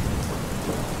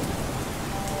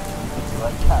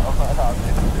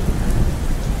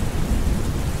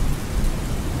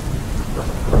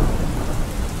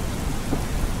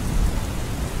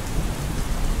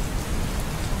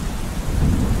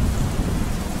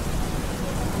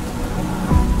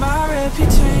 My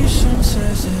reputation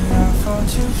says that I fall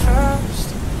too fast.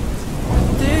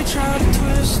 They try to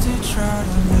twist it, try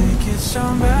to make it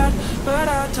sound bad, but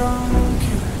I don't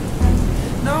care.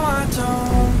 No, I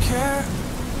don't care.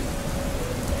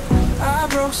 I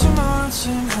broke some hearts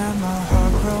and had my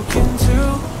heart broken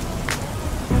too.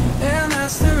 And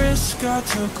that's the risk I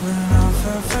took when I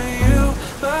fell for you.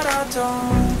 But I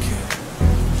don't care.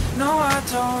 No, I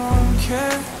don't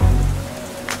care.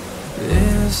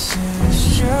 This is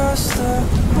just the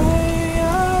way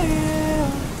I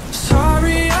am.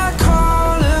 Sorry I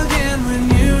call again when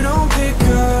you don't pick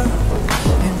up,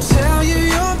 and tell you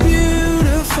you're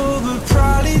beautiful but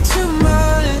probably too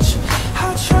much. I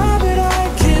try but I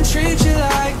can't treat you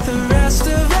like the rest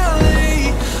of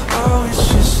LA. Oh, it's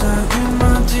just not in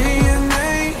my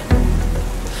DNA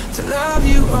to love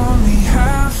you only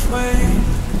halfway.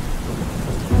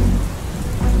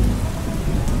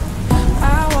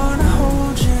 I wanna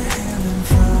hold your hand in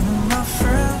front of my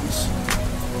friends,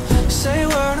 say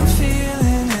what I'm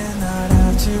feeling and not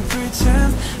have to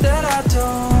pretend that I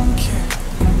don't care.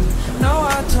 No,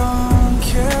 I don't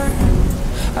care.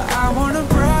 I wanna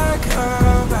brag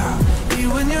about you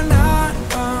when you're not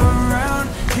around.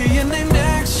 Hear your name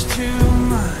next to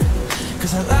mine,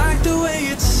 'cause I like the way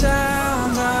it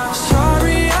sounds. I'm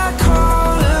sorry I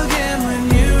call again when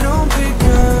you don't pick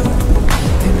up,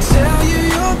 and tell you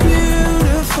you're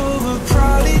beautiful but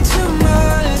probably too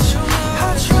much. I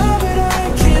try but I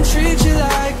can't treat you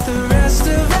like the rest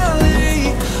of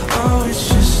LA. Oh, it's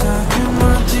just not in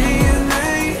my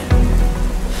DNA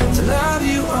to love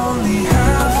you only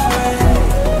halfway.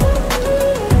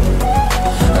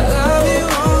 I love you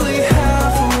only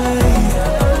halfway.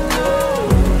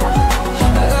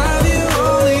 I love you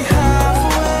only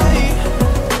halfway.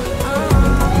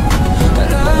 I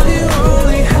love you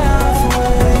only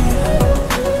halfway.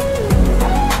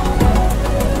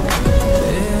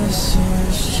 This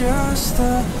is just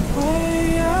the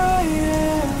way I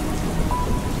am.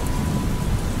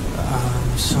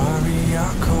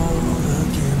 I call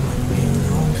again when you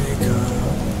don't pick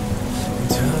up and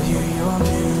tell you you're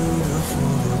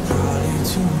beautiful, but probably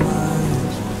too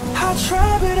much. I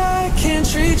try but I can't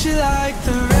treat you like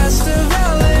the rest of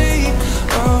LA.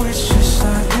 Oh, it's just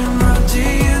not in my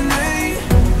DNA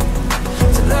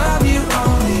to love you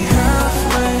only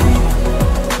halfway.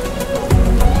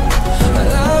 I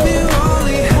love you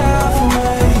only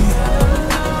halfway.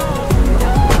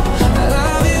 I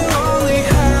love you only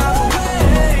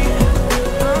halfway.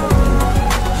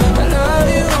 I love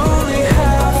you only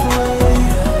halfway.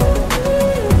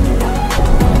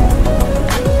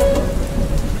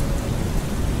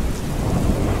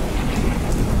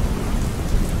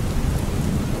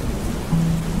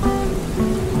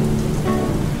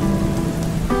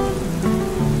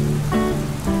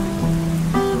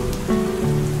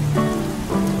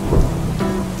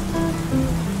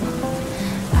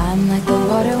 I'm like the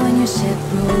water when your ship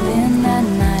rolled in that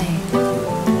night.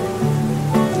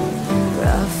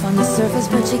 Rough on the surface,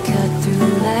 but you cut through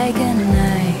like a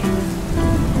knife.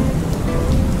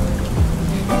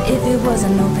 And if it was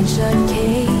an open shut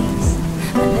case,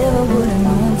 I never would have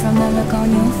known from the look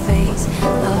on your face.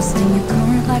 Lost in your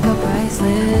current like a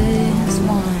priceless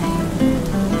wine.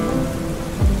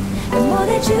 The more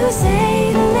that you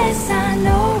say, the less I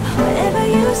know. Wherever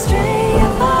you stray, I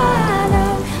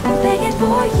follow. I'm begging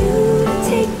for you to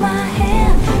take my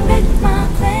hand, wreck my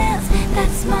plans,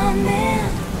 that's my man.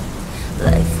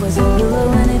 Life was a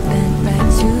willow and it bent back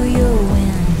to your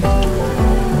wind.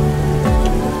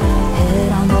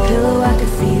 Head on the pillow, I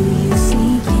could feel you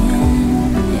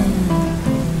sneaking.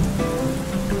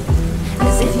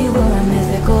 As if you were a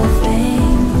mythical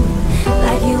thing,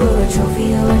 like you were a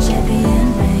trophy or a champion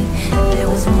ring. There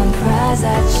was one prize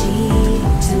I'd cheat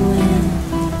to win.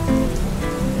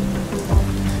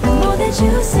 The more that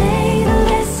you say, the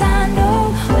less I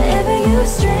know. Wherever you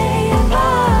stray, I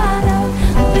follow.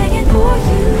 I'm begging for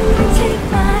you to take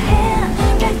my hand,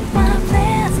 wreck my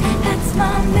plans, that's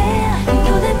my man. You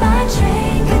know that my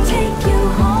train could take you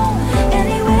home.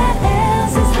 Anywhere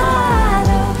else is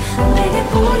hollow. I'm begging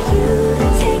for you to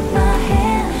take my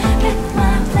hand, wreck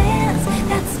my plans,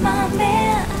 that's my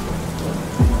man.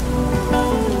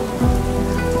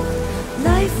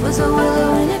 Life was a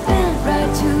willow and it bent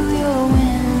right to your window.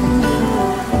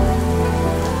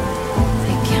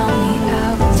 They count me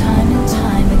out time and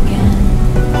time again.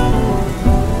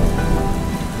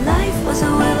 Life was a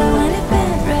willow and it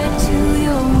bent right to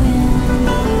your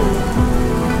window.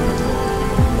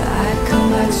 I'd come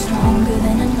back stronger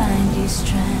than a 90s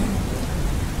trend.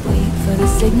 Wait for the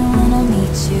signal and I'll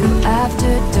meet you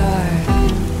after dark.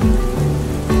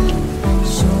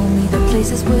 Show me the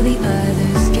places where the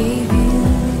others gave you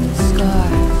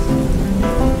scars.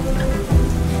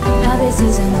 Now this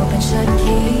is an open shut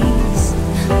case.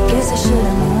 I guess I should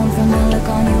have known from the look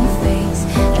on your face.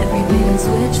 Every bait and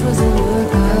switch was a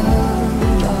work of art.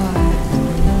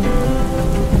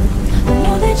 The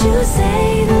more that you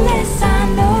say, the less I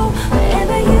know.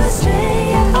 Wherever you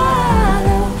stray, I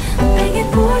follow. I'm begging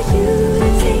for you to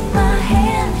take my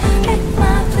hand, wreck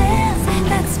my plans,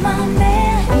 that's my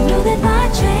man. You know that my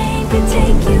train could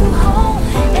take you home.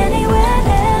 Anywhere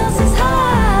else is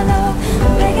hollow.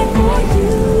 I'm begging for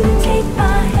you to take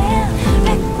my hand,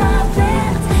 wreck my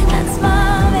plans, that's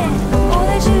my man. The more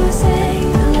that you say,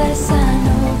 the less I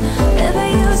know. Wherever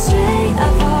you stray, I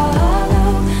follow.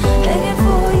 Begging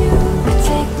for you to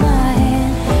take my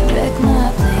hand, wreck my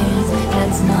plans,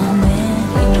 that's my man.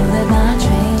 You know that my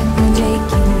train can take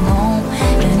you home.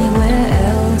 Anywhere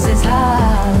else is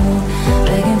hollow.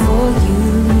 Begging for you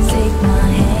to take my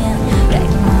hand,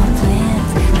 wreck my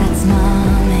plans, that's my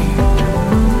man.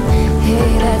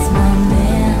 Hey, that's my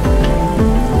man.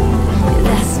 Yeah,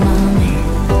 that's my man.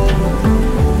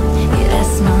 Yeah,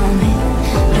 that's my man.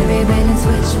 Every bait and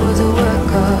switch was a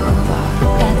work of art.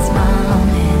 That's my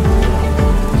man.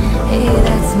 Hey,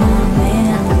 that's my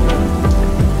man.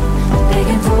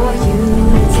 Begging for you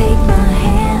to take my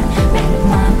hand, wreck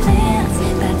my plans,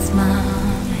 that's my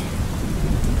man.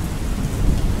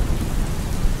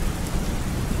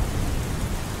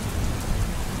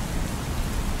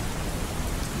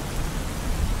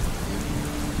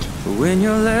 When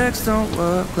your legs don't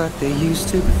work like they used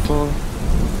to before,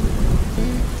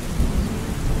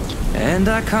 and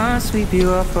I can't sweep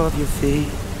you off of your feet,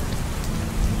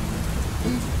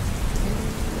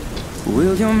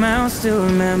 will your mouth still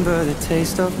remember the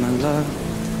taste of my love?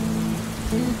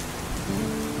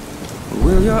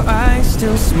 Will your eyes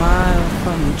still smile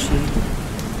from your cheek?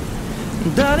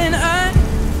 Darling, I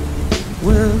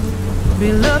will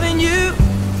be loving you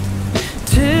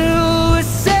till we're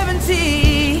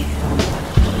 70.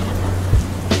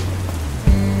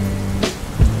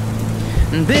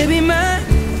 And baby, my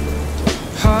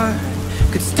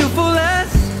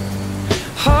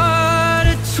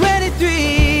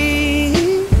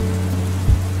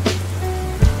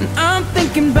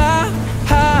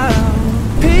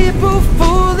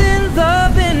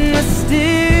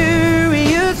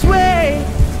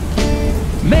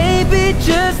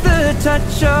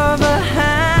touch of a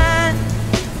hand.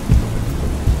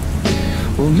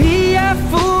 Well, me, I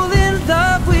fall in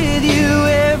love with you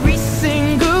every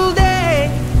single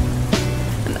day,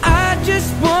 and I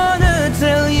just wanna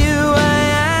tell you I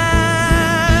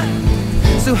am.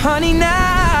 So honey,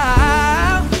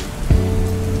 now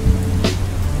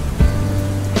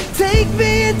take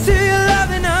me into your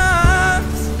loving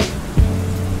arms.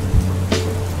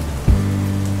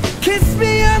 Kiss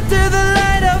me under the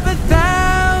light of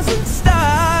 1,000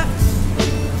 stars.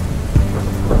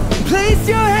 Place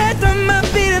your head on my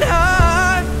beating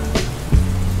heart.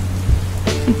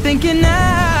 I'm thinking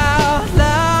out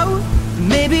loud,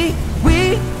 maybe we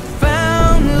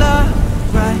found love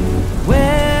right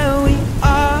where we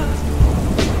are.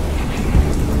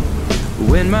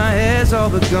 When my hair's all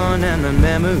but gone and my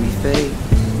memory fades,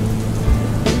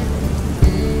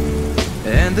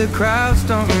 and the crowds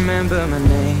don't remember my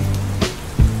name.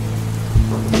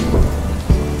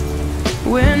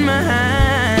 When my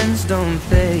hands don't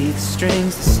play the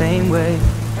strings the same way,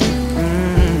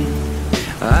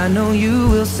 I know you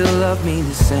will still love me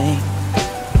the same.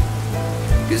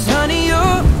 'Cause honey,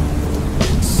 your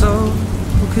soul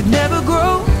could never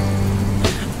grow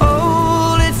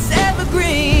old, it's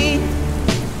evergreen.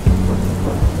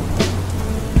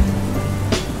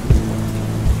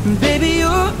 Baby,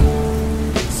 your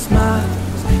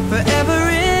smile's forever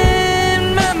in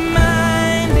my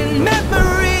mind and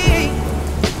memory.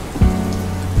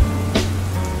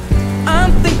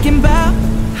 I'm thinking about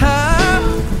how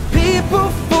people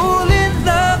fall in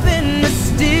love in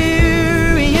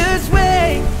mysterious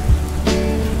ways,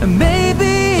 and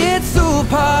maybe it's all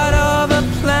part of a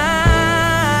plan.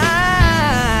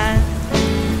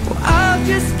 Well, I'll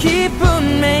just keep on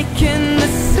making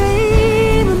the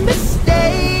same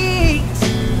mistakes,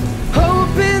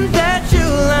 hoping that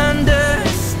you'll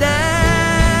understand.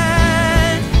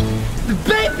 But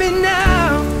baby, now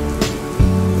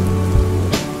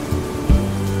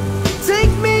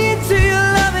take me into your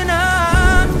loving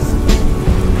arms.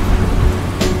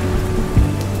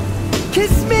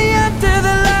 Kiss me under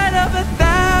the light of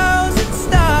 1,000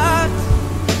 stars.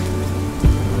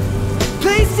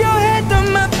 Place your head on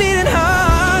my beating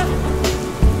heart.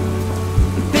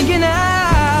 I'm thinking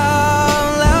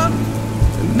out loud,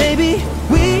 maybe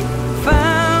we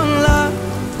found love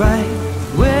right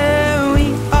where we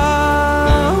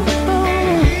are.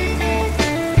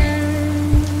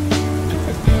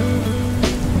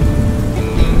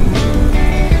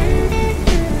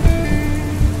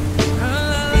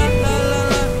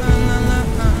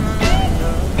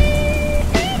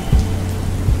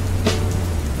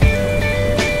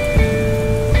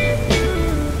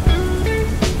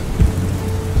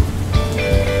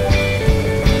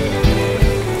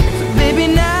 So baby,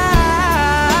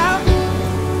 now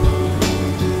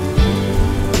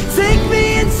take me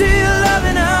into your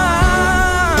loving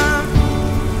arms.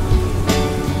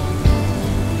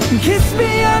 Kiss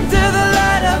me under the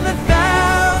light of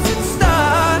 1,000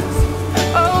 stars.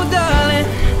 Oh darling,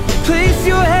 place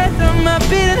your head on my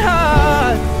beating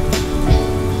heart.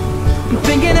 I'm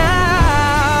thinking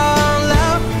out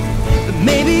loud that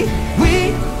maybe we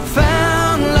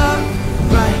found love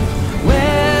right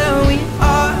where we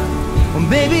are. Or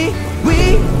maybe we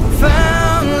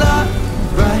found love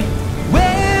right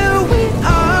where we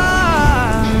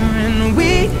are. And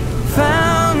we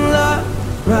found love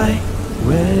right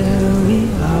where we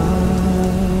are.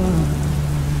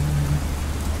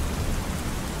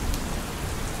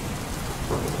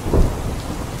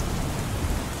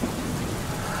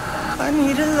 I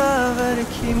need a lover to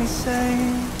keep me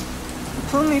sane.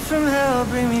 Pull me from hell,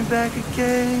 bring me back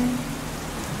again.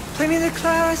 Play me the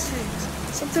classics,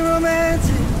 something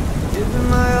romantic. Giving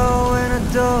my all when I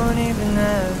don't even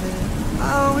have it. I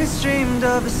always dreamed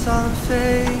of a solemn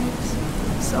face,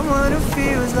 someone who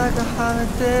feels like a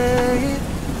holiday.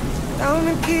 Now I'm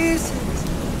in pieces,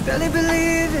 barely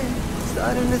believing,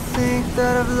 starting to think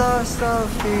that I've lost all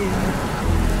feeling.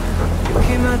 You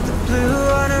came out the blue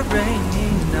on a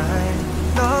rainy night,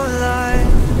 no lie.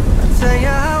 I'll tell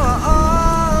you how I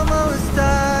almost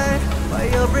died, while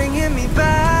you're bringing me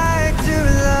back to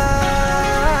life.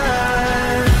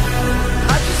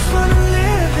 I just wanna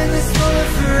live in this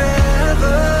moment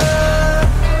forever,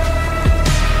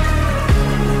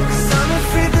 'cause I'm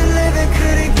afraid the living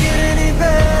couldn't get any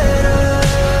better.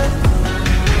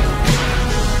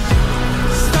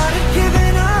 Started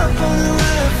giving up on the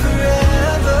word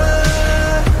forever.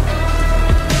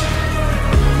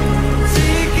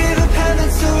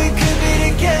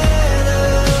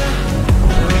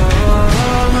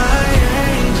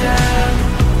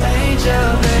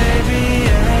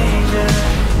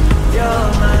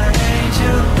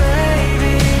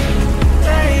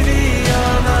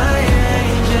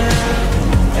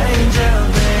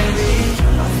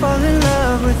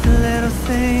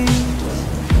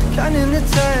 the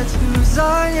tattoos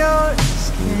on your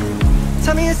skin.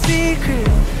 Tell me a secret,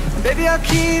 and baby I'll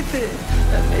keep it.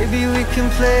 And maybe we can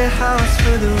play house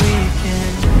for the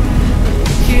weekend.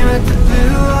 Looking at the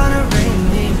blue on a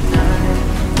rainy night.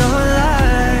 No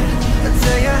lie, I'll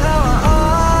tell you how I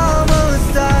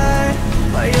almost died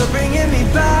while you're bringing me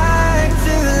back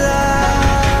to life.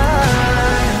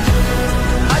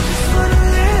 I just wanna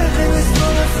live in this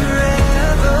moment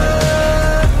forever,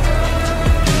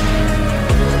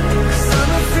 'cause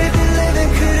I'm afraid that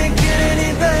living couldn't get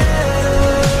any better.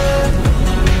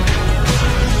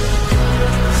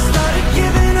 Started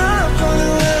giving up on the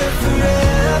word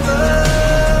forever,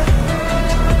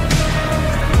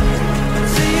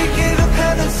 till you gave up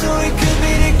heaven so we could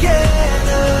be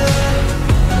together.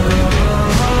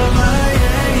 Oh, my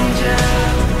angel,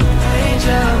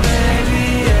 angel, baby,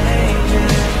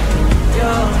 angel.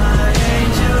 You're my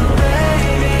angel,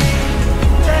 baby,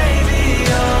 baby,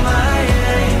 you're my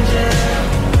angel,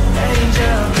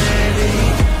 angel, baby.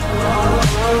 Oh,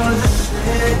 the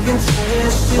second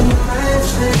twisted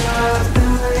nights that I've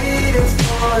been waiting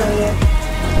for you.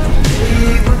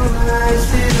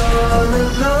 Legalized it all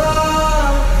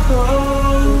along.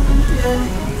 Oh, yeah.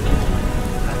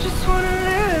 I just wanna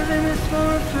live in this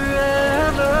moment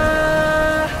forever,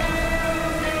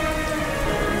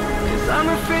 'cause I'm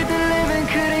afraid that living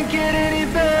couldn't get any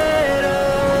better.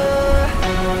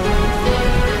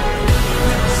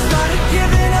 Started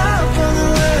giving up on the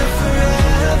word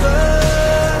forever,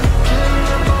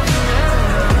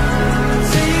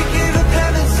 till you gave up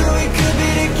heaven so we could be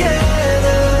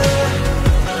together.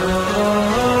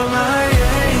 Oh, my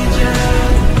angel,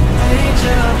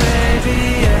 angel, baby,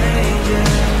 angel.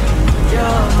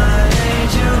 You're my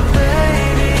angel,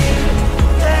 baby,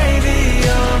 baby,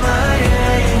 you're my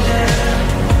angel,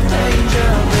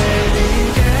 angel, baby,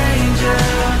 angel,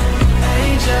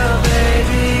 angel,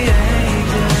 baby,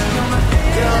 angel.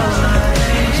 You're my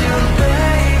angel,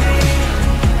 baby,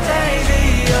 baby,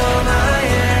 you're my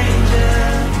angel,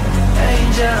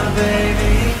 angel,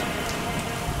 baby.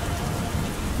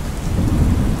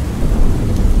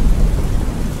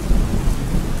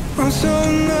 I'm so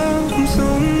in love, I'm so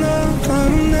in love. I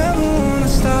don't ever wanna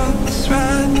stop this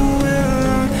ride that we're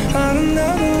on. I don't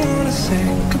ever wanna say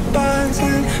goodbyes,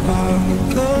 and all of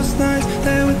those nights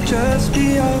they would just be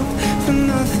all for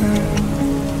nothing.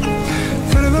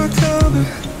 3rd of October,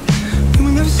 we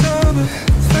were never sober.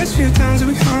 The first few times that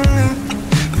we hung out,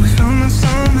 but we found our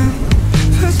soulmate.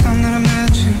 First time that I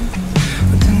met you,